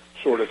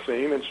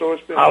theme, and so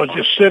it's been. I was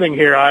just sitting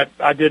here.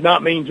 I did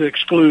not mean to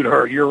exclude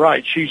her. You're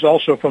right. She's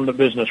also from the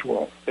business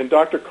world. And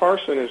Dr.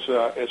 Carson is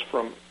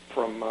from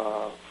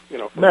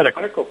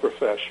medical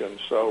profession.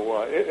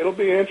 So it'll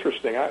be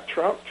interesting.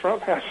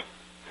 Trump has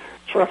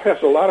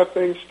a lot of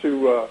things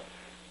to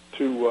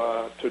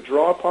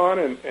draw upon,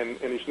 and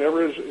he's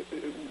never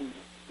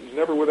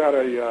without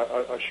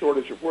a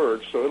shortage of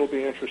words. So it'll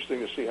be interesting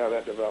to see how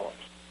that develops.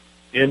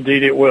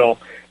 Indeed it will.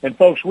 And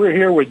folks, we're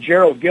here with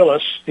Gerald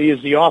Gillis. He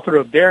is the author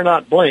of Dare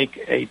Not Blink,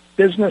 a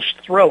business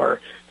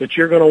thriller that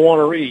you're going to want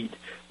to read.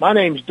 My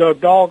name's Doug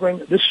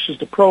Dahlgren. This is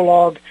the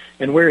prologue,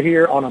 and we're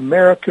here on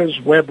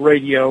America's Web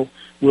Radio.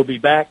 We'll be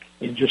back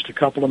in just a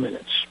couple of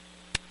minutes.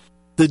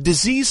 The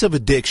disease of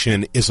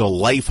addiction is a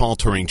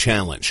life-altering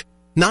challenge,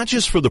 not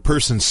just for the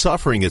person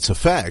suffering its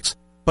effects,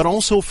 but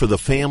also for the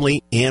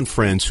family and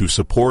friends who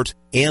support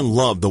and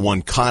love the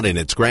one caught in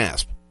its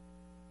grasp.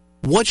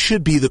 What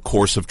should be the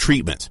course of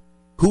treatment?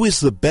 Who is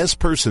the best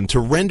person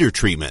to render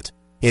treatment?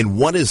 And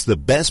what is the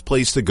best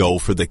place to go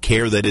for the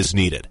care that is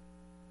needed?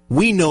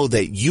 We know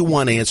that you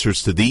want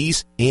answers to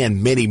these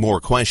and many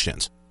more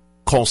questions.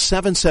 Call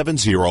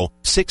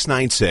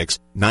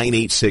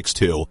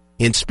 770-696-9862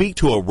 and speak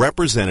to a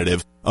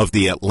representative of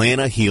the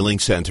Atlanta Healing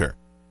Center.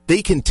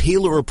 They can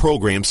tailor a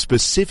program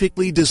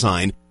specifically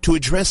designed to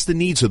address the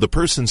needs of the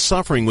person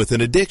suffering with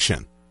an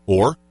addiction,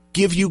 or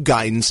give you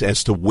guidance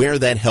as to where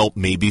that help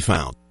may be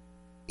found.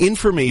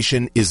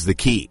 Information is the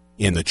key,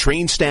 and the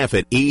trained staff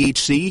at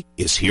AHC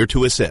is here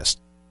to assist.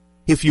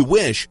 If you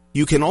wish,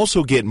 you can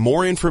also get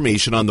more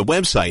information on the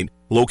website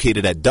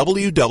located at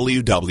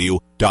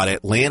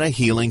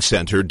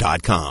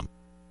www.atlantahealingcenter.com.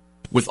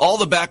 With all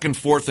the back and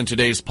forth in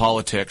today's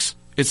politics,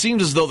 it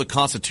seems as though the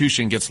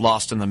Constitution gets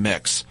lost in the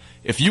mix.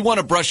 If you want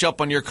to brush up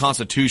on your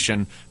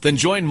Constitution, then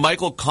join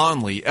Michael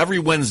Conley every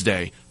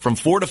Wednesday from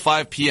 4 to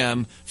 5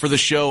 p.m. for the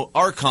show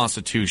Our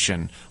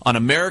Constitution on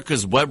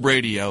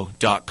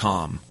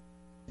americaswebradio.com.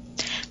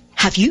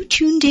 Have you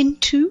tuned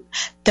into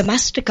the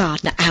Master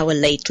Gardener Hour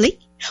lately?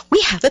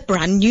 We have a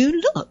brand new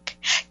look.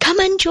 Come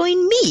and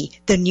join me,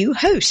 the new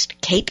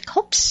host, Kate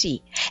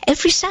Copsey,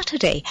 every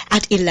Saturday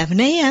at 11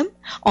 a.m.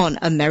 on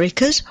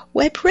America's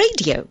Web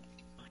Radio.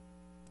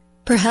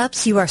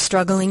 Perhaps you are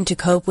struggling to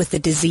cope with the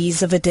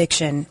disease of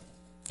addiction.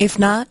 If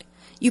not,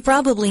 you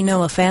probably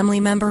know a family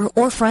member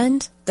or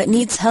friend that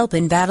needs help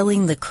in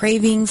battling the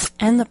cravings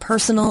and the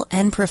personal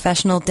and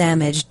professional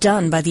damage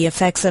done by the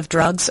effects of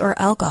drugs or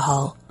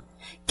alcohol.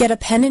 Get a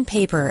pen and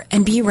paper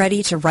and be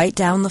ready to write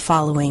down the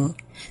following.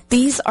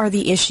 These are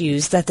the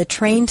issues that the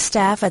trained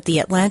staff at the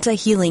Atlanta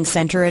Healing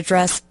Center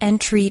address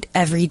and treat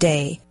every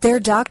day. Their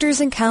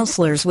doctors and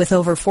counselors with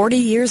over 40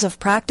 years of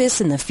practice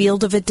in the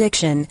field of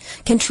addiction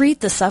can treat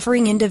the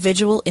suffering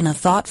individual in a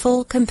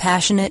thoughtful,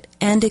 compassionate,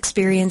 and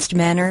experienced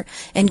manner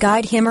and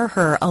guide him or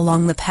her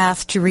along the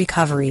path to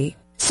recovery.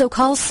 So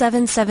call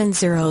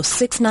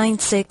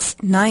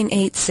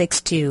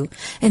 770-696-9862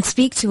 and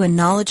speak to a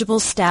knowledgeable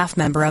staff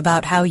member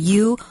about how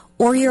you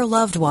or your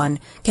loved one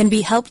can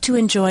be helped to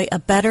enjoy a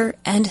better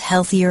and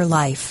healthier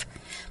life.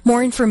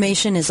 More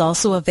information is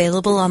also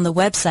available on the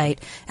website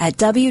at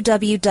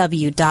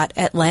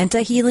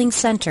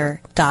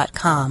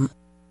www.atlantahealingcenter.com.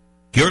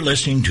 You're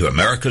listening to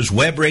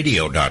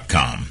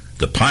americaswebradio.com,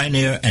 the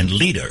pioneer and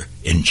leader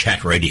in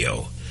chat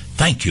radio.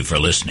 Thank you for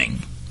listening.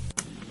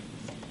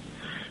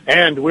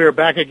 And we're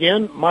back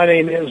again. My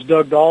name is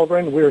Doug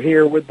Dahlgren. We're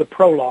here with the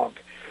prologue.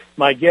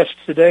 My guest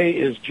today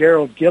is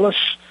Gerald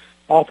Gillis,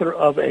 author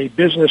of a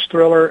business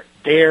thriller,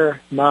 Dare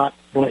Not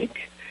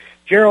Blink.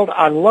 Gerald,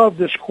 I love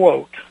this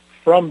quote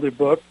from the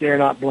book, Dare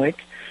Not Blink,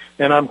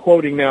 and I'm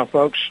quoting now,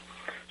 folks.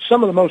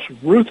 Some of the most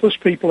ruthless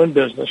people in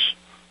business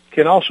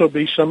can also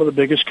be some of the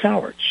biggest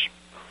cowards.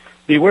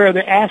 Beware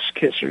the ass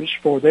kissers,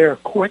 for they're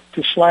quick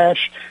to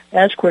slash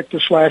as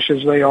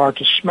they are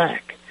to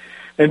smack.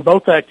 And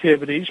both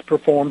activities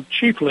performed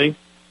chiefly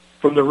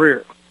from the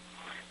rear.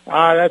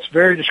 That's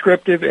very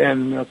descriptive,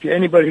 and if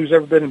anybody who's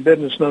ever been in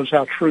business knows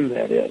how true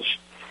that is.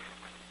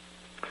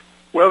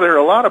 Well, there are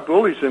a lot of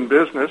bullies in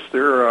business.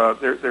 There are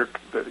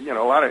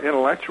a lot of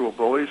intellectual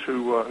bullies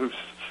who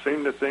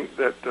seem to think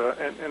that,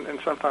 and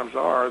sometimes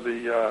are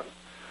the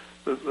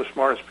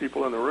smartest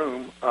people in the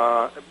room.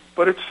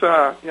 But it's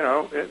they're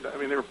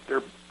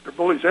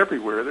bullies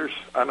everywhere.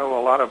 I know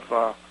a lot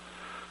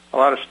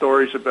of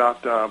stories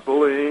about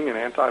bullying and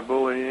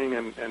anti-bullying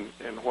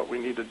and what we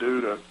need to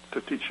do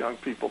to teach young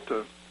people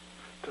to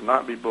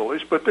not be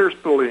bullies. But there's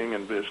bullying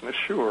in business,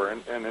 sure,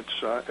 and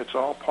it's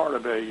all part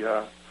of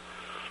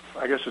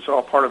it's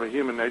all part of a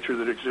human nature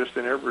that exists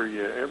in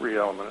every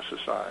element of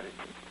society.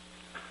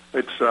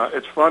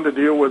 It's fun to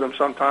deal with them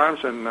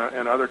sometimes, and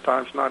other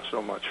times not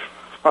so much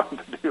fun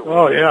to deal with.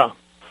 Oh yeah.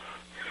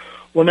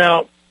 Well,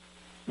 now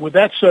with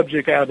that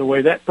subject out of the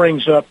way, that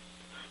brings up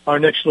our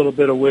next little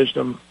bit of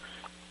wisdom.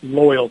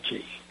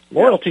 Loyalty.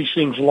 Loyalty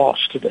seems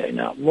lost today.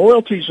 Now,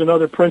 loyalty is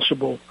another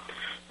principle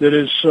that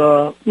is,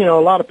 a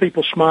lot of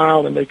people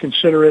smile and they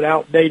consider it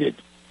outdated.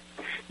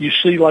 You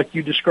see, like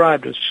you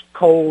described, this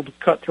cold,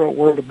 cutthroat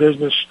world of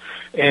business,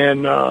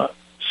 and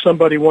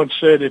somebody once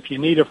said, if you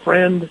need a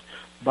friend,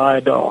 buy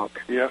a dog.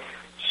 Yeah.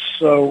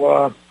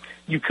 So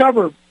you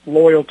cover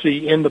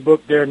loyalty in the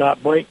book, Dare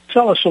Not Blink.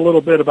 Tell us a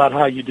little bit about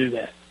how you do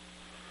that.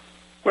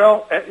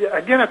 Well,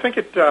 again, I think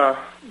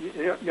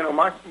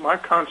my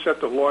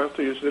concept of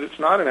loyalty is that it's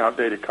not an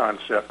outdated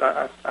concept.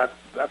 I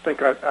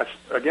think I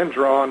again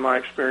draw on my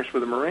experience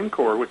with the Marine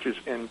Corps, which is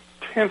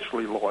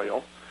intensely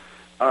loyal,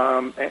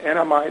 and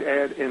I might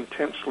add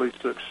intensely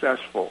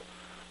successful.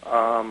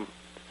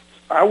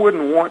 I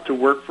wouldn't want to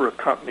work for a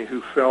company who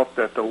felt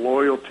that the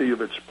loyalty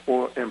of its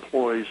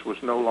employees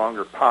was no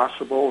longer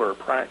possible or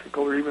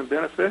practical or even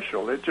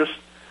beneficial.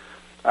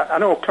 I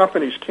know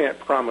companies can't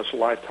promise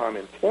lifetime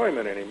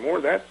employment anymore.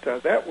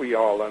 That we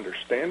all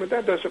understand, but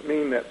that doesn't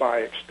mean that by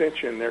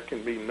extension there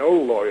can be no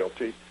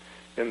loyalty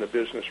in the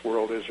business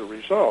world as a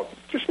result.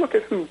 Just look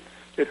at who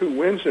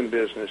wins in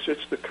business.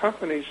 It's the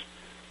companies.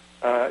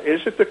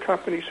 Is it the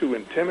companies who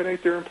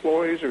intimidate their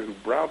employees, or who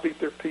browbeat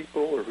their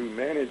people, or who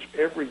manage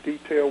every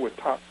detail with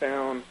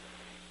top-down,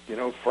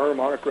 firm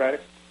autocratic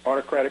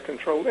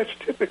control? That's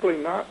typically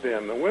not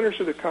them. The winners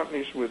are the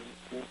companies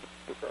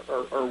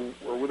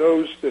are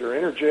those that are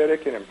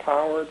energetic and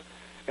empowered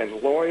and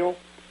loyal,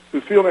 who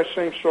feel that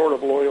same sort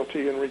of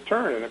loyalty in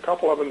return. And a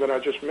couple of them that I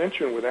just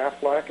mentioned with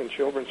Aflac and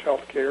Children's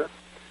Health Care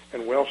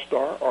and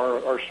Wellstar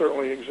are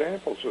certainly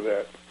examples of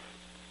that.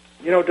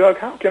 You know, Doug,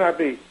 how can I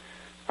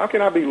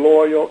be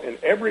loyal in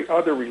every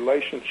other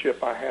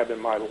relationship I have in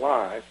my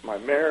life, my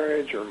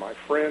marriage or my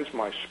friends,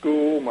 my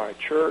school, my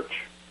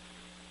church,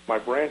 my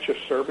branch of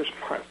service,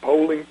 my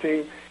bowling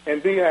team,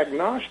 and be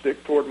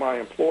agnostic toward my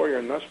employer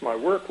and thus my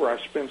work where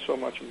I spend so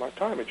much of my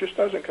time? It just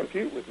doesn't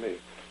compute with me.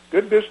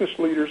 Good business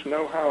leaders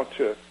know how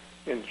to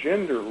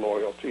engender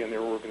loyalty in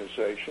their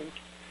organizations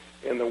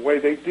in the way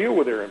they deal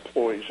with their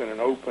employees in an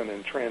open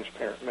and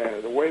transparent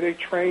manner, the way they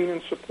train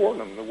and support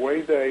them, the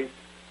way they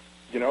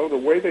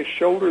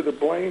shoulder the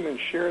blame and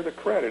share the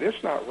credit.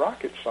 It's not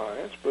rocket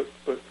science, but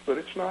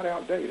it's not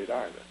outdated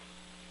either.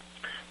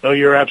 No,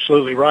 you're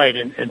absolutely right.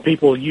 And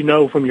people, you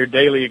know from your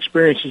daily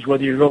experiences,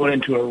 whether you're going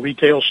into a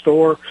retail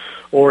store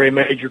or a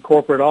major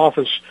corporate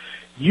office,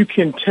 you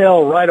can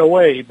tell right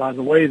away by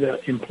the way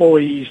the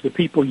employees, the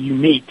people you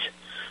meet,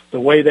 the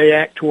way they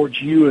act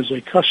towards you as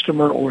a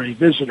customer or a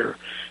visitor,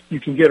 you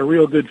can get a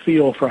real good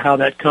feel for how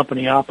that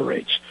company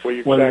operates,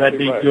 whether that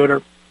be right. good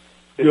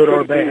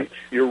or bad.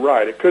 You're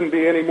right. It couldn't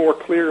be any more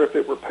clear if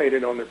it were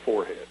painted on their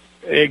forehead.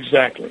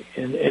 Exactly.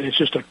 And it's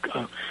just a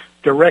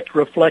direct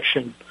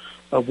reflection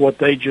of what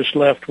they just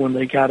left when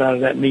they got out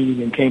of that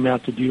meeting and came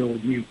out to deal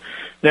with you.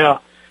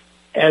 Now,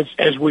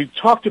 as we've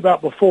talked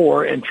about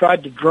before and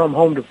tried to drum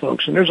home to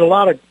folks, and there's a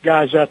lot of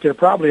guys out there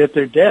probably at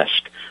their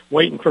desk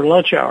waiting for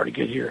lunch hour to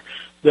get here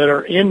that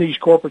are in these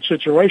corporate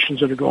situations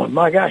that are going,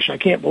 my gosh, I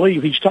can't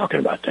believe he's talking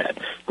about that.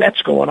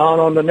 That's going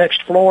on the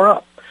next floor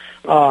up.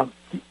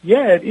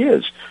 Yeah, it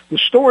is. The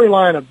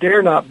storyline of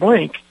Dare Not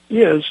Blink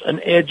is an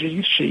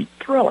edge-of-your-seat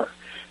thriller.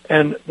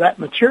 And that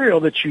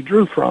material that you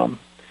drew from,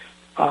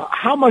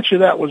 how much of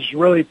that was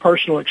really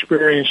personal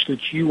experience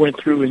that you went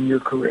through in your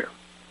career?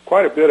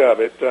 Quite a bit of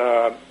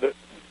it.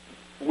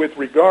 With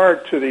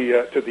regard to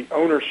the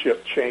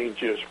ownership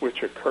changes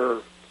which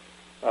occur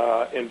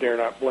in Dare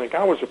Not Blink,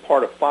 I was a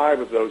part of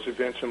 5 of those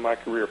events in my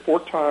career.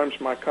 4 times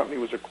my company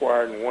was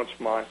acquired, and once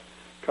my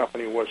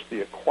company was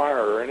the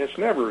acquirer. And it's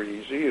never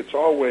easy. It's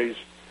always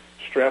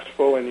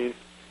stressful, and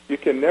you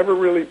can never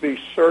really be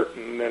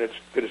certain that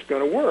it's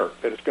going to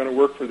work, that it's going to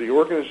work for the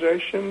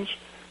organizations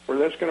or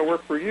that it's going to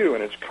work for you.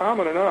 And it's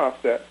common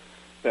enough that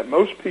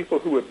most people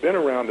who have been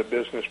around the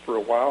business for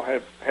a while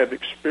have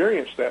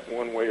experienced that in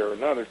one way or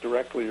another,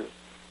 directly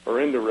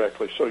or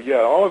indirectly. So yeah,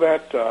 all of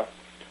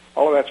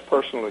that's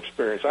personal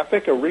experience. I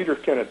think a reader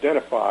can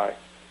identify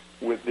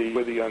with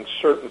the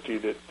uncertainty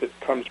that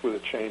comes with a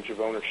change of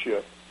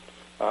ownership.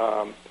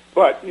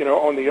 But, you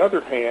know, on the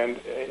other hand,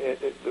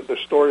 the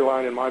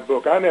storyline in my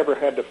book, I never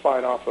had to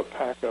fight off a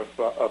pack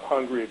of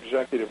hungry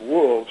executive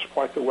wolves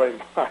quite the way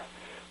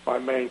my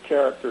main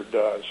character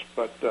does.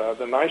 But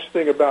the nice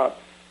thing about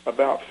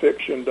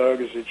fiction,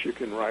 Doug, is that you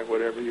can write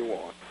whatever you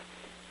want.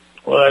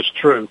 Well, that's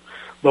true.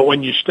 But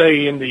when you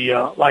stay in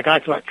the, like I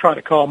try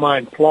to call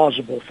mine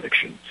plausible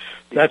fiction,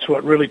 that's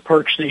what really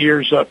perks the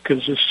ears up,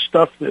 because it's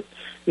stuff that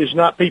is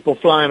not people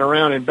flying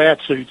around in bat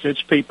suits.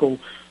 It's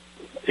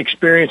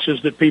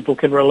experiences that people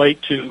can relate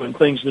to and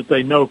things that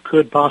they know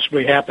could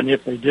possibly happen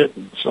if they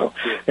didn't. So,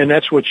 and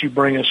that's what you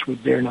bring us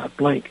with Dare Not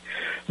Blink.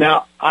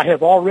 Now, I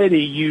have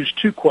already used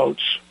 2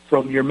 quotes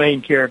from your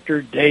main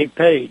character, Dave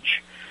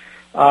Paige.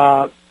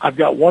 I've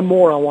got one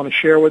more I want to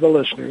share with the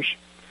listeners,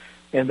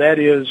 and that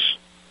is,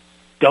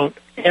 don't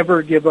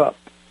ever give up.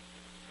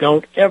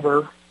 Don't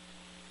ever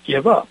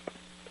give up.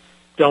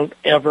 Don't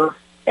ever,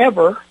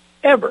 ever,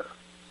 ever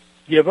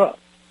give up.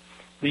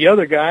 The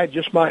other guy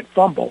just might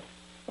fumble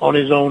on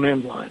his own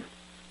end line.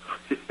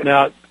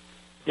 Now,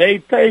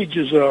 Dave Paige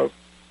is a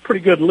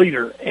pretty good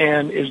leader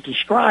and is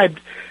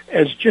described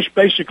as just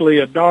basically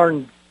a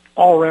darn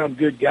all-around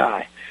good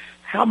guy.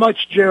 How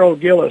much Gerald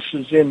Gillis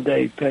is in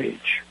Dave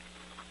Paige?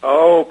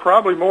 Oh,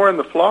 probably more in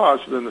the flaws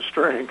than the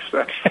strengths.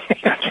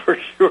 That's for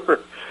sure.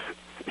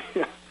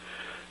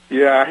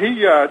 Yeah,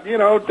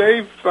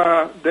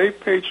 Dave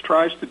Paige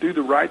tries to do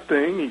the right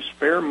thing. He's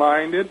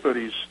fair-minded, but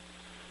he's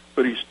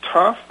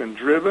tough and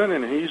driven,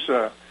 and he's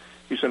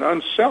an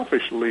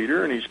unselfish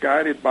leader, and he's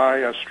guided by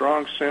a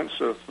strong sense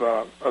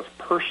of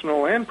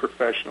personal and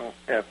professional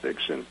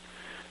ethics. And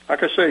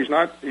like I say,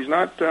 he's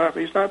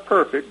not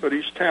perfect, but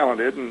he's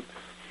talented, and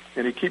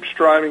he keeps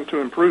striving to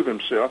improve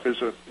himself as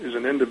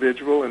an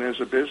individual and as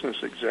a business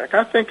exec.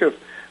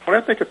 When I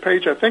think of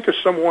Paige, I think of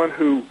someone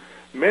who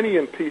many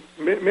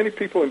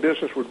people in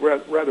business would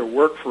rather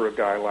work for a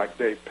guy like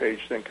Dave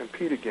Paige than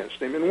compete against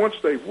him. And once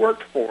they've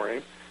worked for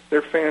him,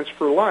 they're fans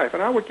for life.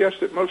 And I would guess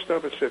that most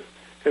of us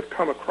have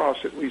come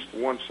across at least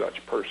one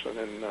such person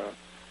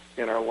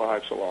in our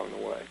lives along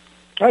the way.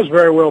 That was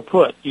very well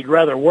put. You'd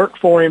rather work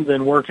for him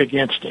than work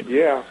against him.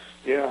 Yeah.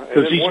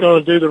 Because he's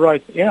going to do the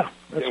right thing. Yeah.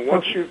 And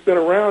once you've been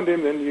around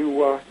him, then you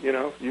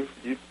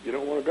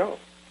don't want to go.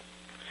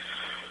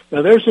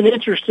 Now, there's an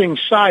interesting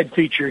side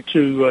feature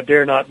to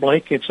Dare Not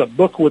Blink. It's a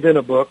book within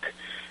a book,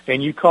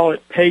 and you call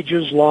it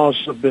Paige's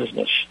Laws of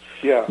Business.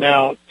 Yeah.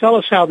 Now, tell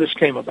us how this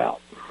came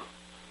about.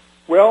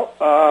 Well,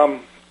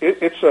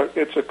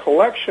 It's a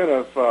collection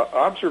of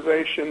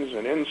observations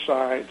and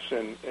insights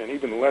and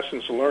even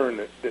lessons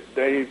learned that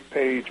Dave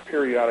Paige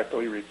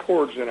periodically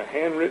records in a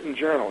handwritten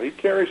journal. He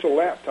carries a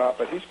laptop,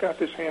 but he's got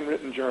this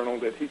handwritten journal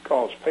that he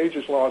calls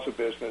Paige's Laws of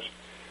Business,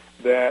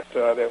 that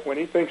when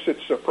he thinks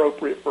it's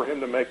appropriate for him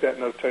to make that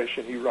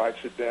notation, he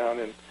writes it down.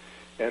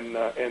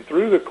 And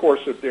through the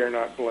course of Dare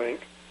Not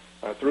Blink,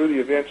 through the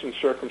events and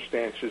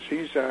circumstances,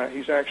 he's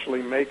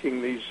actually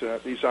making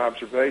these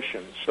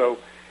observations. So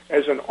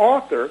as an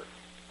author,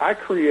 I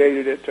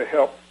created it to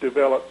help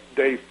develop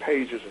Dave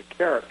Paige as a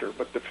character,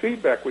 but the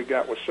feedback we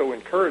got was so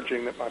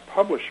encouraging that my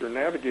publisher,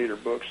 Navigator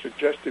Books,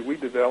 suggested we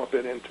develop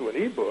it into an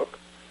ebook,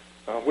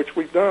 which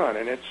we've done,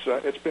 and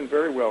it's been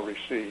very well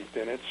received.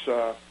 And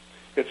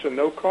it's a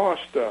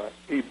no-cost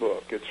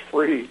ebook. It's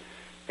free,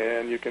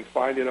 and you can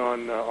find it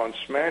on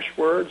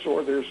Smashwords,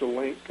 or there's a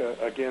link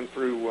again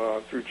through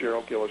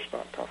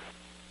GeraldGillis.com.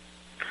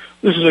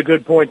 This is a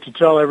good point to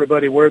tell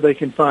everybody where they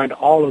can find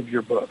all of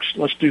your books.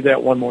 Let's do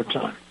that one more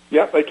time.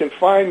 Yeah, they can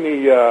find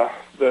the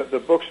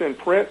books in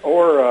print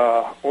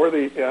or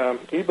the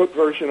ebook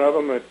version of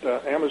them at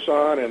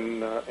Amazon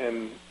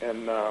and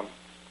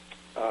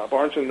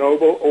Barnes and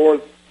Noble, or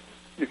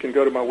you can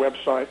go to my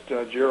website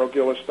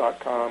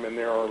GeraldGillis.com, and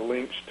there are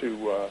links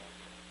to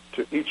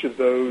each of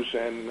those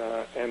and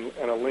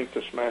a link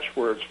to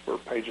Smashwords for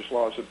Paige's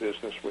Laws of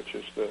Business, which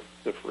is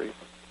the free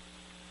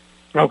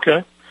one.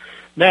 Okay.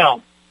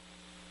 Now,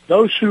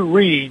 those who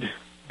read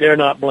Dare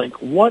Not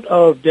Blink, what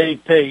of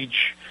Dave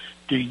Paige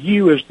do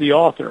you, as the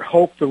author,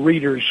 hope the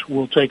readers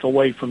will take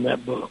away from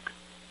that book?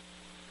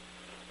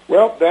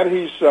 Well, that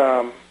he's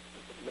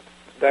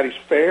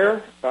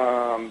fair,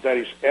 that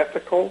he's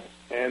ethical,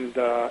 and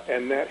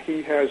that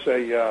he has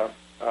a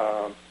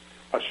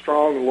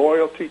strong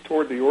loyalty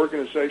toward the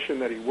organization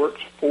that he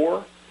works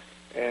for,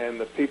 and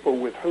the people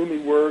with whom he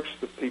works,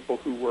 the people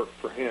who work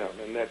for him,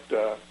 and that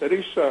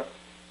he's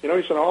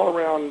he's an all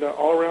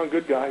around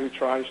good guy who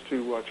tries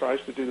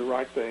to do the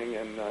right thing,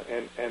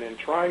 and in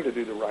trying to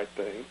do the right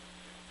thing,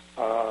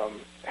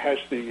 has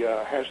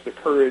the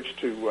courage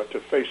to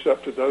face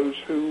up to those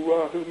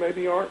who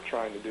maybe aren't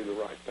trying to do the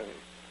right thing,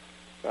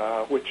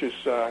 which is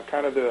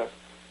kind of the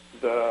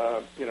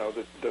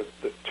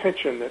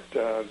tension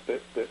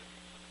that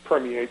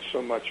permeates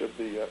so much of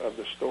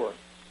the story.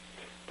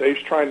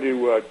 Dave's trying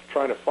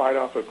to fight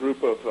off a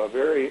group of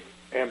very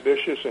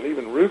ambitious and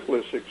even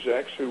ruthless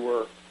execs who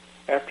were,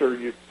 after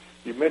you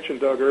mentioned,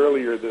 Doug,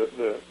 earlier,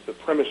 the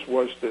premise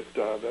was that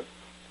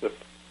the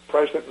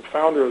president and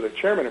founder, or the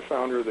chairman and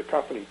founder of the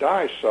company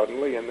dies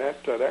suddenly, and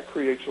that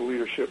creates a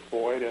leadership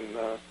void, and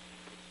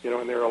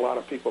and there are a lot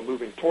of people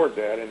moving toward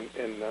that,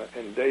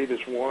 and Dave is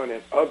one,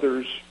 and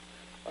others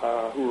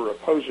who are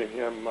opposing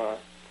him are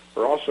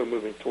also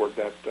moving toward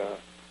that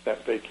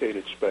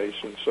vacated space,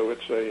 and so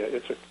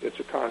it's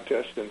a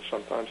contest, and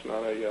sometimes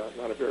not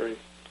a very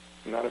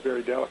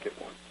delicate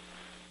one.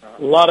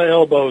 A lot of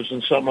elbows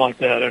and something like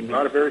that, isn't it? A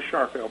lot of very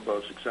sharp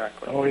elbows,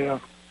 exactly. Oh yeah.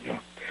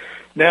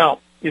 Now,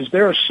 is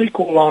there a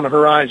sequel on the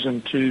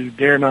horizon to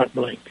Dare Not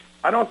Blink?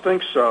 I don't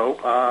think so.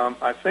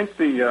 I think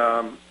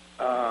the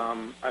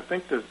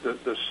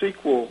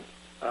sequel,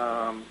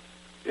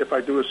 if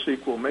I do a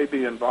sequel, may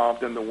be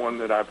involved in the one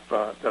that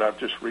I've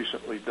just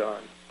recently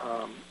done.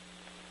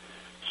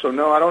 So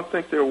no, I don't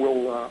think there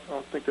will. I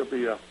don't think there'll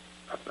be a.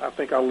 I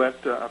think I'll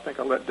let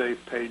Dave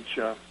Paige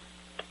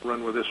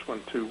run with this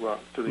one to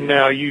the end.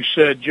 Now, you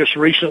said just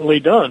recently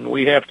done.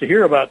 We have to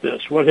hear about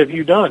this. What have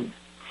you done?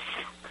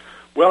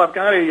 Well, I've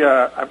got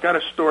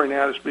a story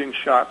now that's being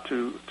shot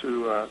to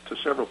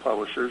several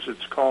publishers.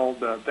 It's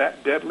called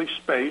That Deadly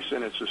Space,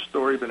 and it's a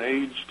story of an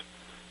aged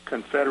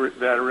Confederate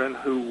veteran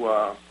who,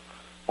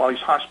 while he's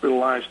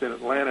hospitalized in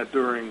Atlanta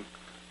during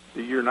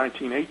the year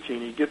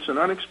 1918, he gets an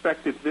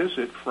unexpected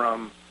visit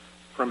from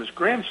his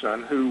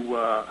grandson, who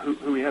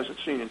he hasn't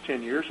seen in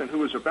 10 years, and who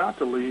was about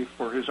to leave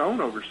for his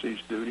own overseas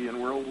duty in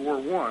World War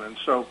I. And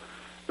so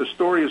the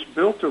story is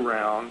built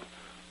around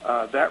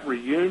that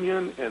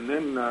reunion, and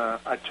then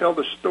I tell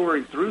the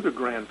story through the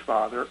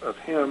grandfather of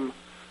him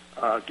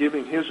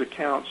giving his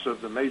accounts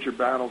of the major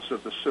battles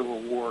of the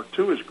Civil War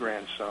to his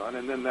grandson,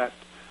 and then that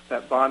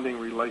bonding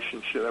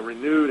relationship, a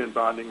renewed and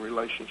bonding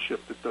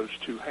relationship that those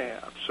two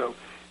have. So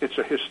it's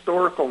a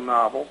historical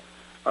novel,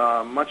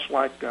 much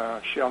like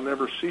Shall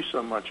Never See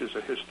So Much as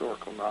a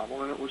historical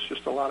novel, and it was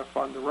just a lot of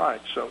fun to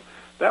write. So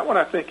that one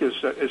I think is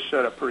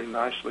set up pretty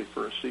nicely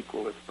for a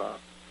sequel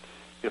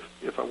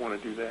if I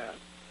want to do that.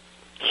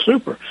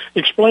 Super.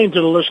 Explain to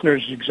the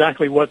listeners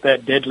exactly what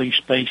that deadly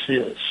space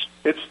is.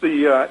 It's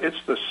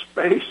the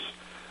space.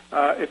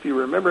 If you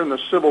remember in the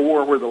Civil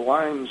War, where the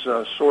lines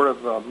sort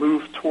of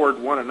moved toward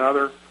one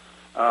another.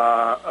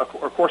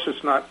 Of course,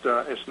 it's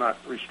not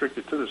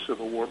restricted to the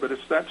Civil War, but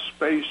it's that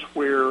space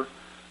where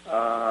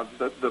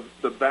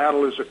the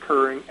battle is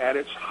occurring at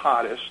its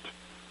hottest.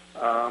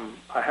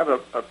 I have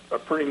a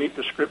pretty neat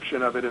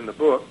description of it in the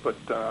book, but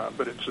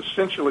it's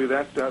essentially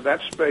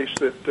that space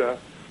that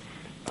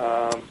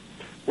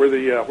where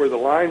the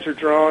lines are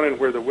drawn and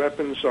where the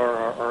weapons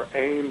are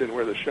aimed and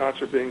where the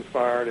shots are being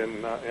fired,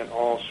 and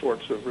all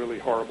sorts of really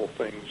horrible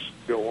things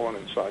go on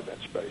inside that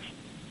space.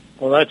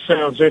 Well, that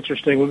sounds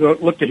interesting. We're going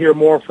to look to hear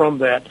more from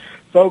that.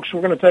 Folks,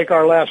 we're going to take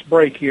our last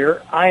break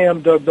here. I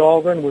am Doug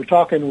Dahlgren. We're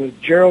talking with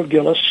Gerald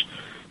Gillis,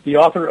 the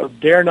author of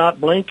Dare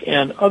Not Blink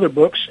and other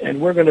books,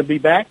 and we're going to be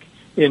back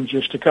in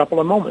just a couple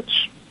of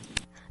moments.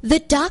 The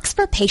Docs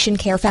for Patient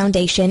Care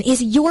Foundation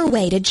is your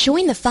way to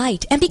join the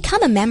fight and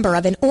become a member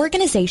of an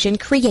organization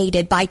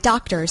created by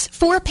doctors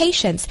for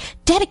patients,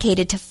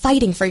 dedicated to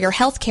fighting for your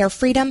healthcare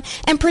freedom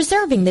and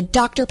preserving the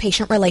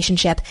doctor-patient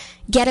relationship.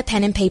 Get a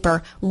pen and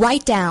paper.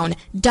 Write down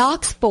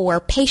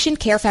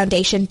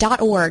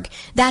docs4patientcarefoundation.org.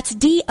 That's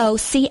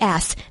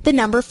DOCS, the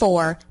number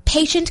 4,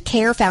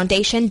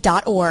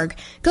 patientcarefoundation.org.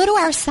 Go to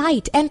our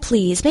site and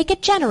please make a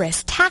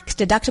generous,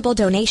 tax-deductible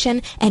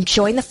donation and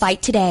join the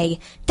fight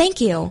today.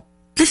 Thank you.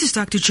 This is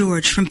Dr.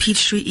 George from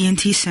Peachtree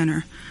ENT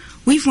Center.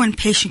 We've won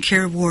patient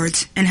care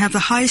awards and have the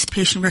highest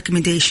patient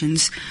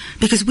recommendations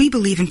because we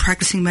believe in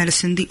practicing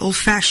medicine the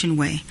old-fashioned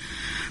way.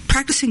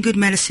 Practicing good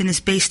medicine is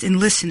based in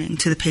listening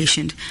to the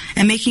patient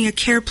and making a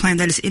care plan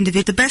that is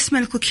individual. The best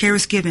medical care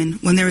is given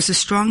when there is a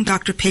strong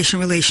doctor-patient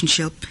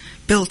relationship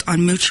built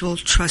on mutual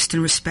trust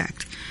and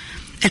respect.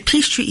 At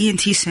Peachtree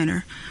ENT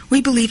Center, we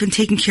believe in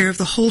taking care of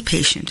the whole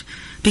patient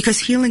because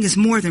healing is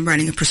more than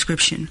writing a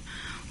prescription.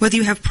 Whether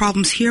you have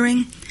problems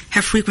hearing,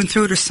 have frequent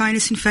throat or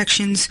sinus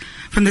infections,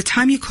 from the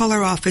time you call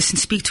our office and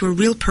speak to a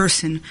real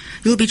person,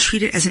 you will be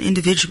treated as an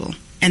individual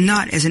and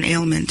not as an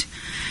ailment.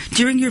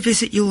 During your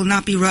visit, you will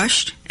not be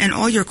rushed, and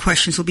all your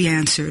questions will be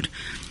answered.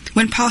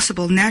 When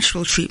possible,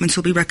 natural treatments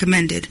will be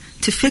recommended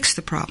to fix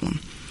the problem.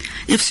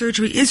 If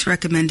surgery is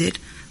recommended,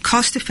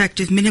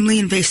 cost-effective, minimally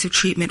invasive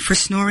treatment for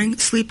snoring,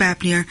 sleep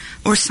apnea,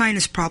 or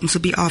sinus problems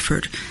will be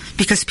offered,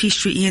 because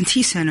Peachtree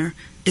ENT Center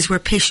is where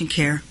patient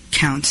care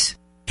counts.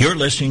 You're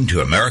listening to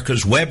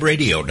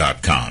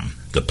AmericasWebRadio.com,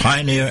 the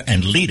pioneer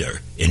and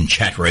leader in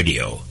chat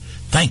radio.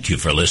 Thank you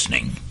for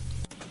listening.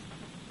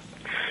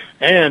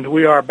 And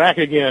we are back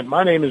again.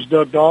 My name is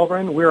Doug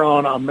Dahlgren. We're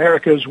on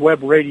America's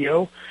Web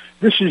Radio.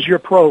 This is your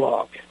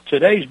prologue.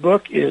 Today's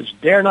book is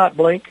Dare Not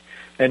Blink,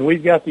 and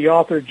we've got the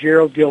author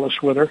Gerald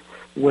Gillis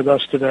with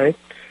us today.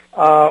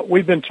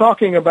 We've been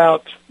talking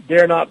about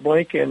Dare Not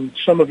Blink and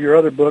some of your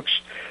other books.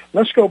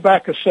 Let's go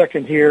back a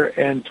second here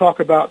and talk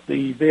about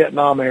the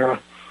Vietnam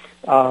era.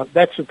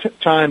 That's a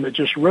time that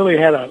just really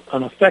had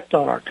an effect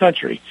on our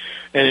country.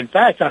 And in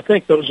fact, I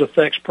think those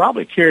effects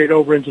probably carried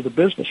over into the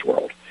business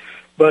world.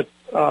 But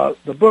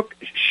the book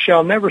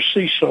Shall Never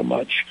See So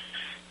Much.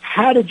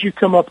 How did you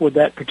come up with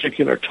that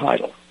particular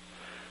title?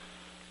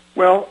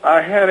 Well,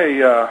 I had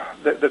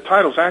the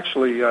title's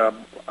actually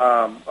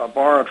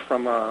borrowed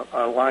from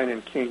a line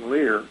in King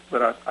Lear,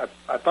 but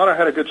I thought I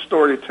had a good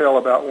story to tell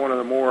about one of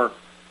the more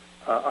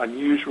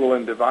unusual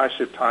and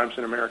divisive times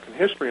in American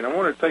history, and I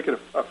wanted to take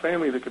a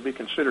family that could be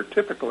considered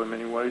typical in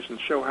many ways and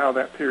show how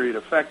that period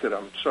affected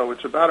them. So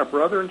it's about a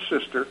brother and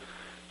sister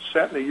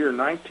set in the year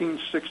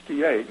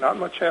 1968. Not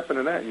much happened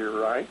in that year,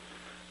 right?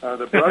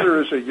 The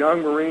brother is a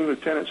young Marine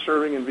lieutenant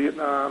serving in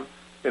Vietnam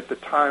at the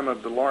time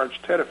of the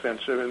large Tet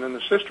Offensive, and then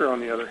the sister,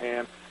 on the other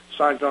hand,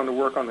 signs on to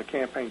work on the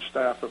campaign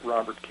staff of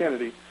Robert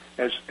Kennedy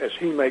as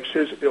he makes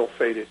his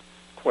ill-fated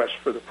quest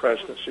for the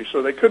presidency.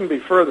 So they couldn't be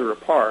further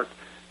apart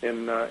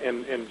in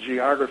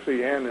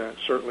geography and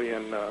certainly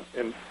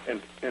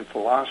in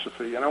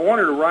philosophy. And I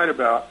wanted to write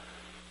about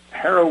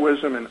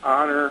heroism and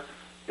honor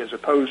as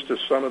opposed to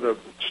some of the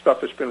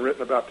stuff that's been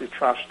written about the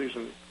atrocities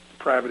and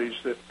depravities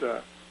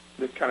that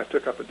kind of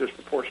took up a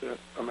disproportionate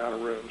amount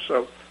of room.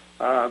 So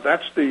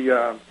that's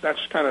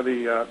kind of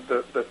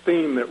the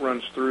theme that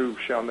runs through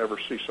Shall Never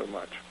See So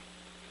Much.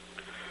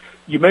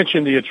 You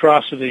mentioned the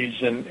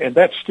atrocities, and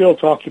that's still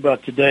talked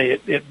about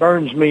today. It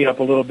burns me up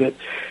a little bit.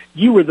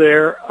 You were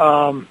there.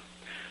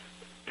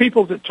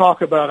 People that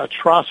talk about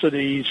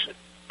atrocities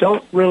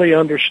don't really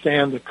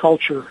understand the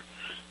culture.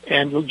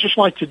 And just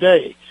like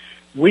today,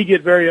 we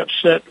get very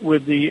upset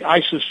with the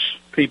ISIS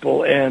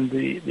people and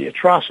the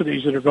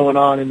atrocities that are going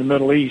on in the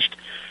Middle East.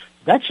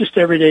 That's just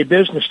everyday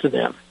business to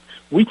them.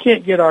 We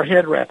can't get our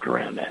head wrapped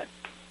around that.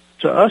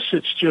 To us,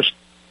 it's just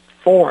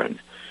foreign.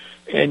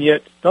 And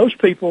yet those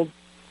people,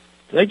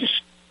 they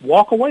just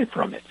walk away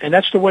from it. And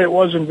that's the way it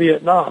was in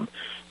Vietnam.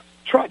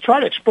 Try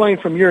to explain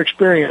from your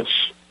experience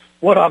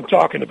what I'm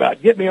talking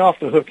about. Get me off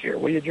the hook here,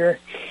 will you, Jerry?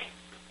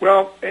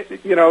 Well,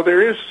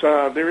 there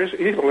is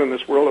evil in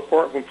this world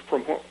apart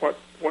from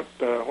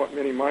what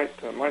many might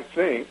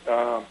think.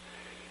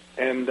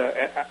 And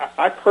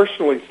I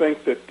personally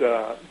think that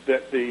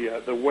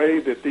the way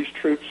that these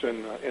troops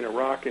in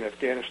Iraq and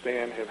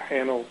Afghanistan have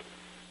handled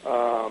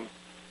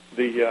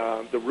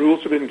the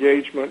rules of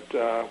engagement,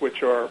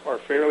 which are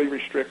fairly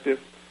restrictive,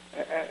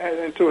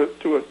 and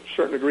to a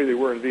certain degree they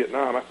were in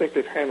Vietnam. I think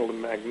they've handled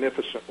them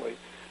magnificently.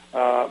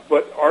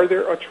 But are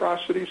there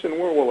atrocities in the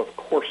world? Well, of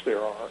course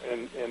there are,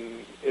 and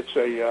it's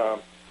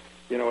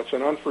it's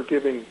an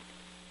unforgiving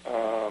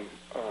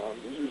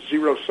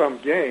zero-sum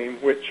game,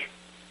 which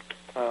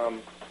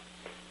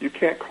you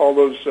can't call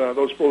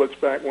those bullets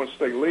back once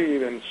they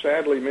leave, and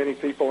sadly, many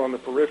people on the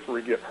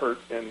periphery get hurt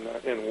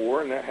in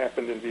war, and that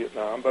happened in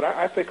Vietnam. But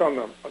I think on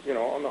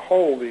the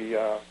whole,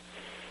 the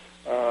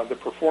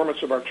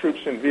performance of our troops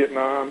in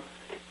Vietnam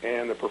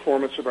and the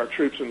performance of our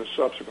troops in the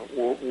subsequent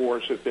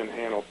wars have been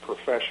handled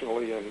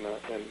professionally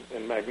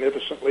and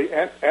magnificently,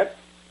 at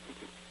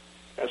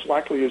as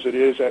likely as it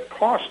is at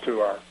cost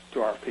to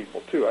our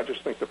people too. I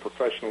just think the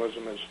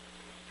professionalism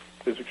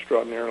is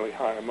extraordinarily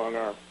high among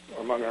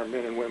our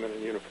men and women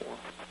in uniform.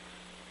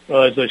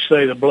 Well, as they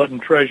say, the blood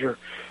and treasure.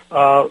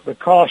 The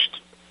cost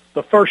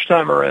the first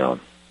time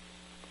around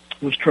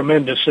was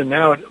tremendous, and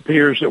now it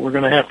appears that we're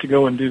going to have to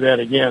go and do that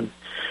again.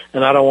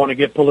 And I don't want to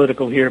get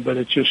political here, but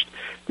it's just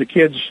the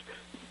kids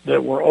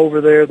that were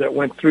over there that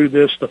went through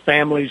this, the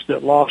families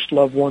that lost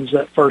loved ones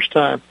that first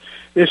time.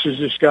 This has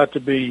just got to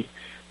be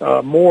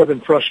more than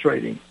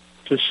frustrating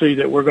to see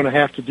that we're going to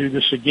have to do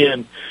this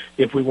again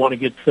if we want to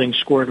get things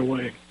squared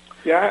away.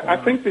 Yeah, I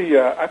think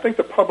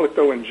the public,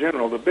 though, in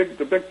general, the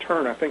big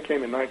turn I think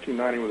came in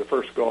 1990 with the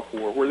first Gulf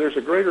War, where there's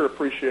a greater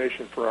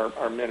appreciation for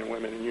our men and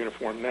women in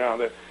uniform now.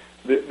 That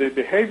the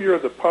behavior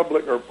of the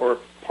public or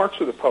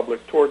parts of the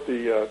public toward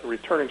the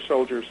returning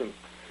soldiers and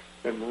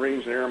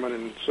Marines and airmen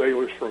and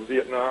sailors from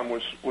Vietnam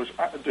was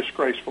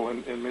disgraceful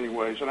in many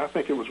ways, and I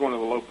think it was one of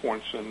the low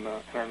points in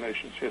our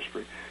nation's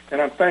history.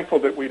 And I'm thankful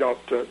that we don't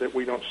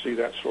see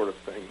that sort of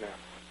thing now.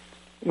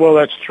 Well,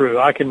 that's true.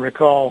 I can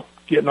recall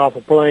getting off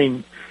a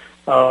plane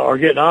or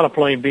getting on a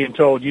plane being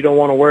told you don't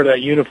want to wear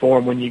that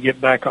uniform when you get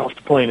back off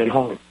the plane at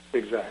home.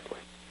 Exactly.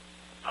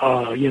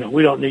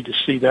 We don't need to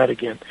see that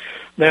again.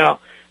 Now,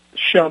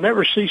 Shall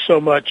Never See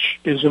So Much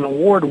is an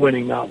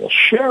award-winning novel.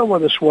 Share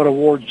with us what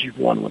awards you've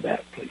won with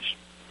that, please.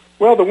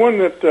 Well, the one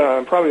that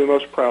I'm probably the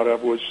most proud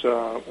of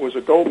was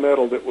a gold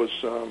medal that was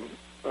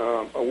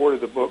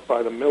awarded the book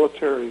by the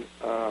Military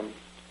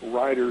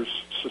Writers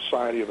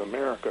Society of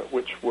America,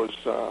 which was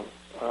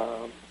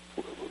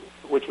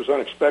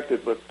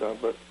unexpected, but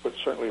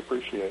certainly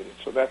appreciated.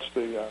 So that's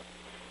the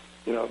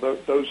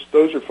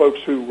those are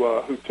folks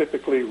who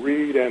typically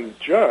read and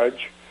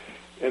judge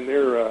in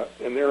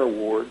their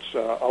awards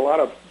a lot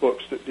of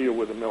books that deal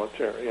with the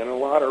military, and a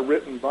lot are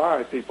written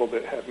by people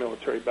that have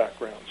military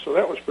backgrounds. So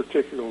that was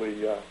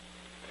particularly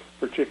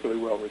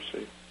well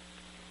received.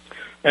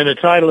 And the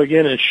title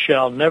again is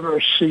Shall Never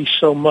See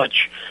So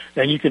Much,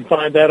 and you can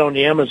find that on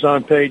the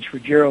Amazon page for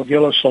Gerald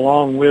Gillis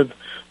along with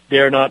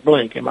Dare Not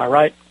Blink. Am I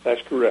right?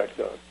 That's correct,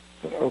 Doug.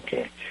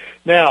 Okay.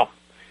 Now,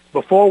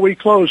 before we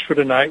close for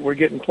tonight, we're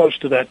getting close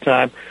to that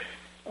time.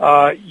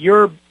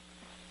 Your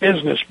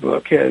business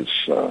book has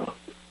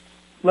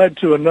led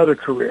to another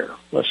career.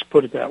 Let's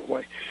put it that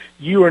way.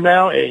 You are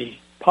now a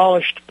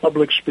polished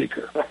public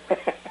speaker.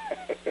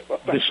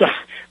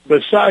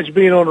 Besides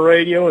being on the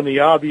radio and the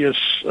obvious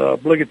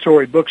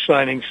obligatory book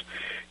signings,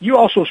 you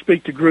also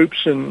speak to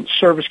groups and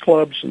service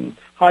clubs and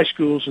high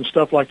schools and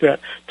stuff like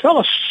that. Tell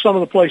us some of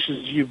the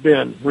places you've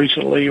been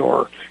recently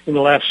or in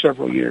the last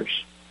several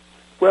years.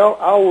 Well,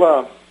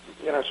 I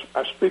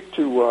speak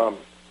to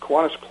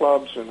Kiwanis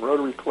clubs and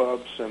Rotary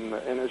clubs and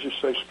as you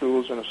say,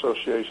 schools and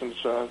associations.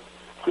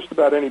 Just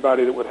about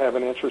anybody that would have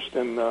an interest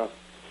in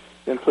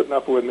putting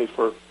up with me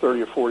for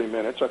 30 or 40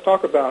 minutes. I've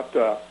talked about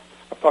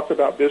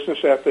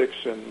business ethics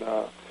and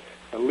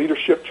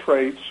leadership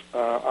traits.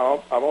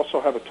 I've also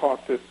have a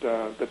talk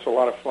that's a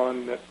lot of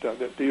fun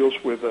that deals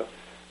with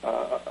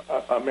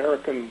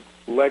American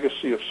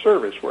legacy of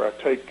service, where I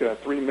take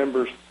three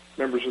members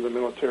of the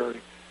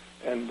military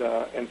and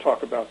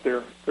talk about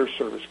their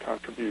service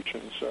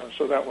contributions.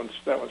 So that one's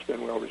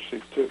been well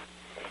received too.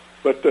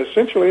 But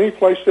essentially, any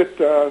place that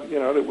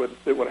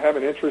that would have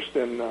an interest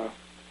in a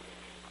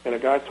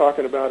guy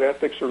talking about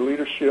ethics or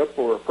leadership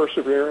or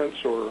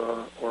perseverance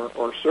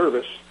or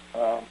service,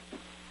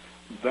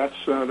 that's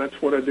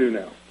what I do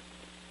now.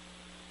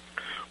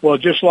 Well,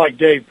 just like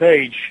Dave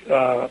Paige,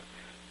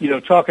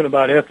 talking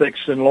about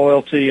ethics and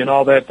loyalty and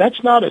all that,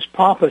 that's not as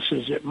pompous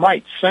as it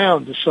might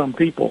sound to some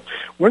people.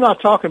 We're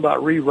not talking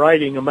about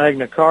rewriting a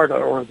Magna Carta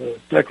or the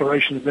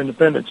Declaration of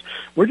Independence.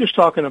 We're just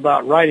talking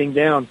about writing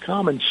down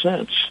common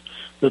sense,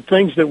 the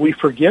things that we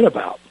forget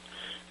about.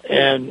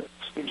 And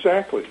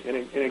exactly, and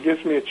it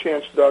gives me a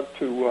chance, Doug,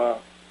 to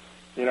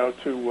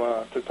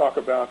talk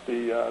about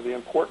the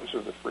importance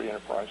of the free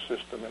enterprise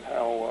system and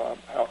how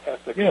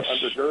ethics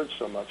undergirds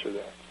so much of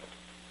that.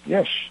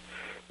 Yes.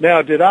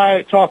 Now, did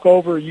I talk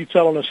over you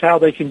telling us how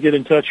they can get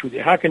in touch with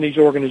you? How can these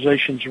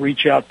organizations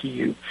reach out to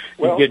you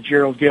and get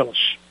Gerald Gillis?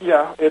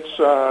 Yeah, it's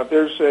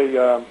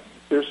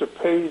there's a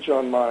page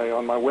on my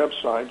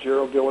website,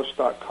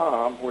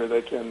 GeraldGillis.com, where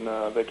they can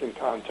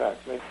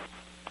contact me.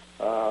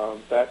 There's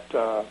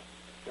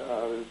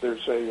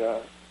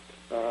a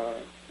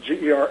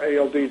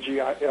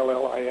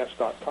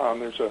GeraldGillis.com.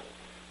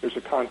 There's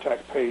a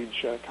contact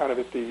page kind of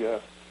at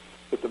the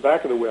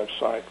back of the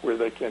website where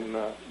they can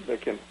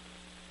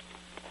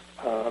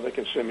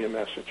send me a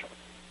message.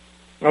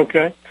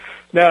 Okay.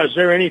 Now, is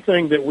there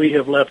anything that we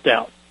have left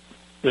out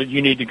that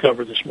you need to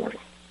cover this morning?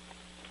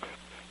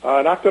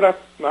 Not that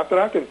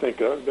I can think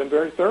of. It's been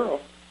very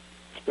thorough.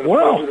 It's been a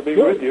pleasure to be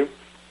with you.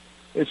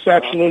 It's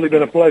absolutely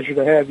been a pleasure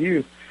to have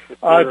you.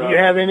 Do you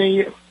have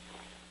any?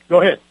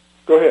 Go ahead.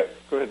 Go ahead.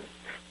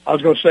 I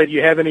was going to say, do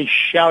you have any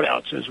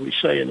shout-outs, as we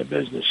say in the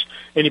business?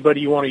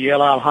 Anybody you want to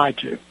yell out hi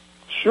to?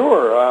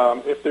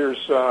 Sure. If there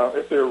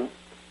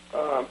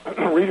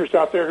are readers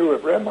out there who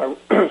have read my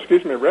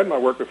read my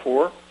work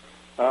before,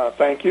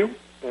 thank you.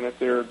 And if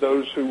there are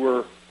those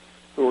who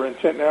are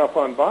intent now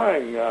upon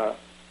buying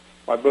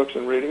my books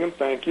and reading them,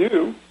 thank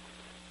you.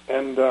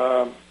 And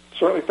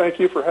certainly thank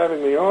you for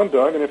having me on,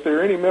 Doug. And if there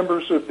are any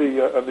members of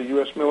the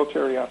U.S.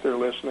 military out there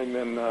listening,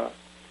 then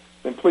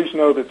please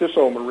know that this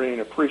old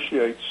Marine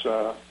appreciates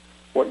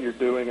what you're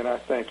doing, and I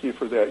thank you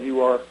for that.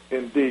 You are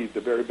indeed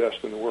the very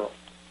best in the world.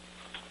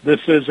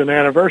 This is an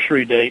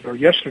anniversary date, or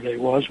yesterday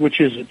was.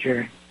 Which is it,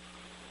 Jerry?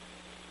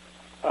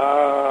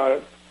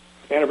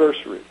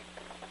 Anniversary.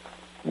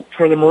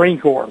 For the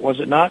Marine Corps, was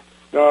it not?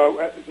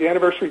 No, the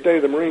anniversary day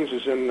of the Marines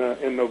is in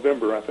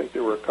November. I think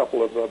there were a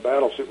couple of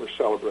battles that were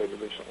celebrated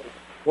recently.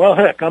 Well,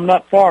 heck, I'm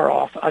not far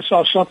off. I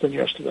saw something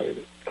yesterday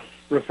that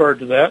referred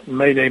to that and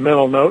made a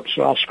mental note,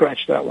 so I'll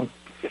scratch that one.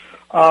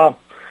 At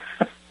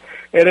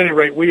any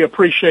rate, we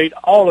appreciate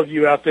all of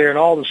you out there and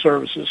all the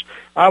services.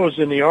 I was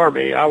in the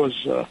Army. I was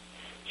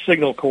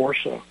Signal Corps,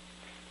 so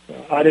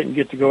I didn't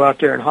get to go out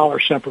there and holler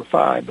Semper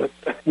Fi, but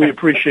we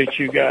appreciate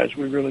you guys.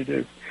 We really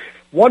do.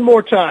 One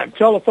more time,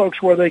 tell the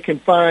folks where they can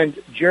find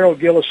Gerald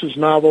Gillis's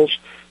novels.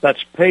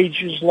 That's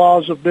Paige's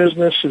Laws of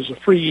Business is a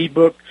free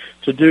ebook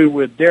to do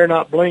with Dare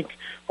Not Blink.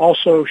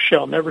 Also,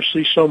 Shall Never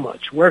See So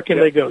Much. Where can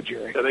they go,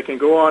 Jerry? They can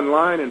go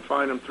online and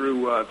find them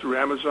through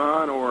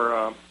Amazon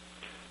or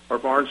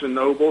Barnes &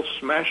 Noble.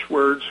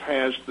 Smashwords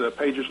has the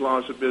Paige's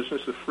Laws of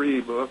Business, the free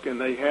ebook, and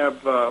they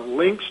have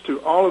links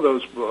to all of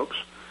those books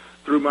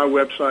through my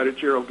website at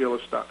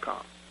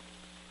GeraldGillis.com.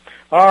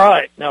 All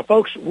right. Now,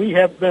 folks, we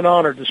have been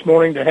honored this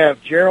morning to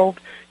have Gerald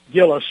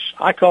Gillis,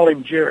 I call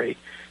him Jerry,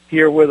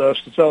 here with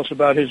us to tell us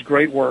about his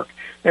great work.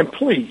 And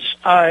please,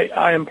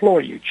 I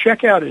implore you,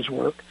 check out his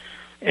work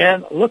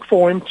and look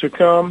for him to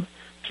come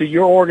to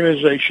your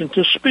organization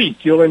to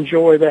speak. You'll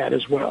enjoy that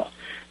as well.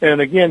 And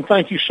again,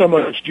 thank you so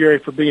much, Jerry,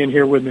 for being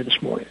here with me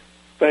this morning.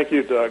 Thank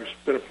you, Doug. It's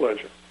been a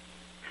pleasure.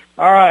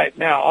 All right.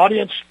 Now,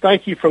 audience,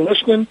 thank you for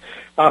listening.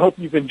 I hope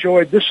you've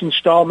enjoyed this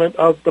installment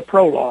of The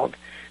Prologue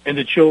and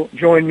that you'll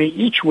join me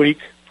each week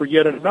for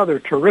yet another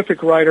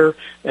terrific writer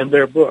and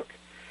their book.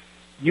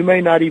 You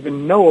may not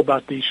even know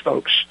about these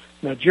folks.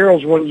 Now,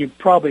 Gerald's one you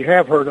probably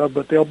have heard of,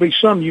 but there'll be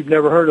some you've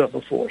never heard of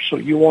before, so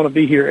you want to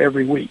be here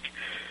every week.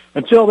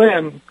 Until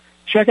then,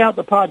 check out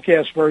the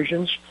podcast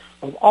versions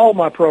of all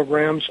my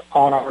programs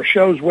on our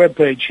show's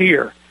webpage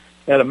here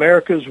at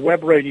America's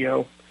Web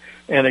Radio.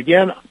 And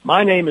again,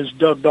 my name is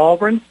Doug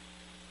Dahlgren.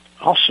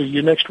 I'll see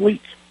you next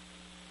week.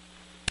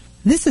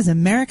 This is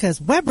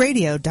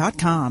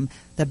America'sWebRadio.com,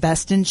 the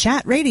best in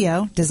chat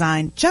radio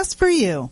designed just for you.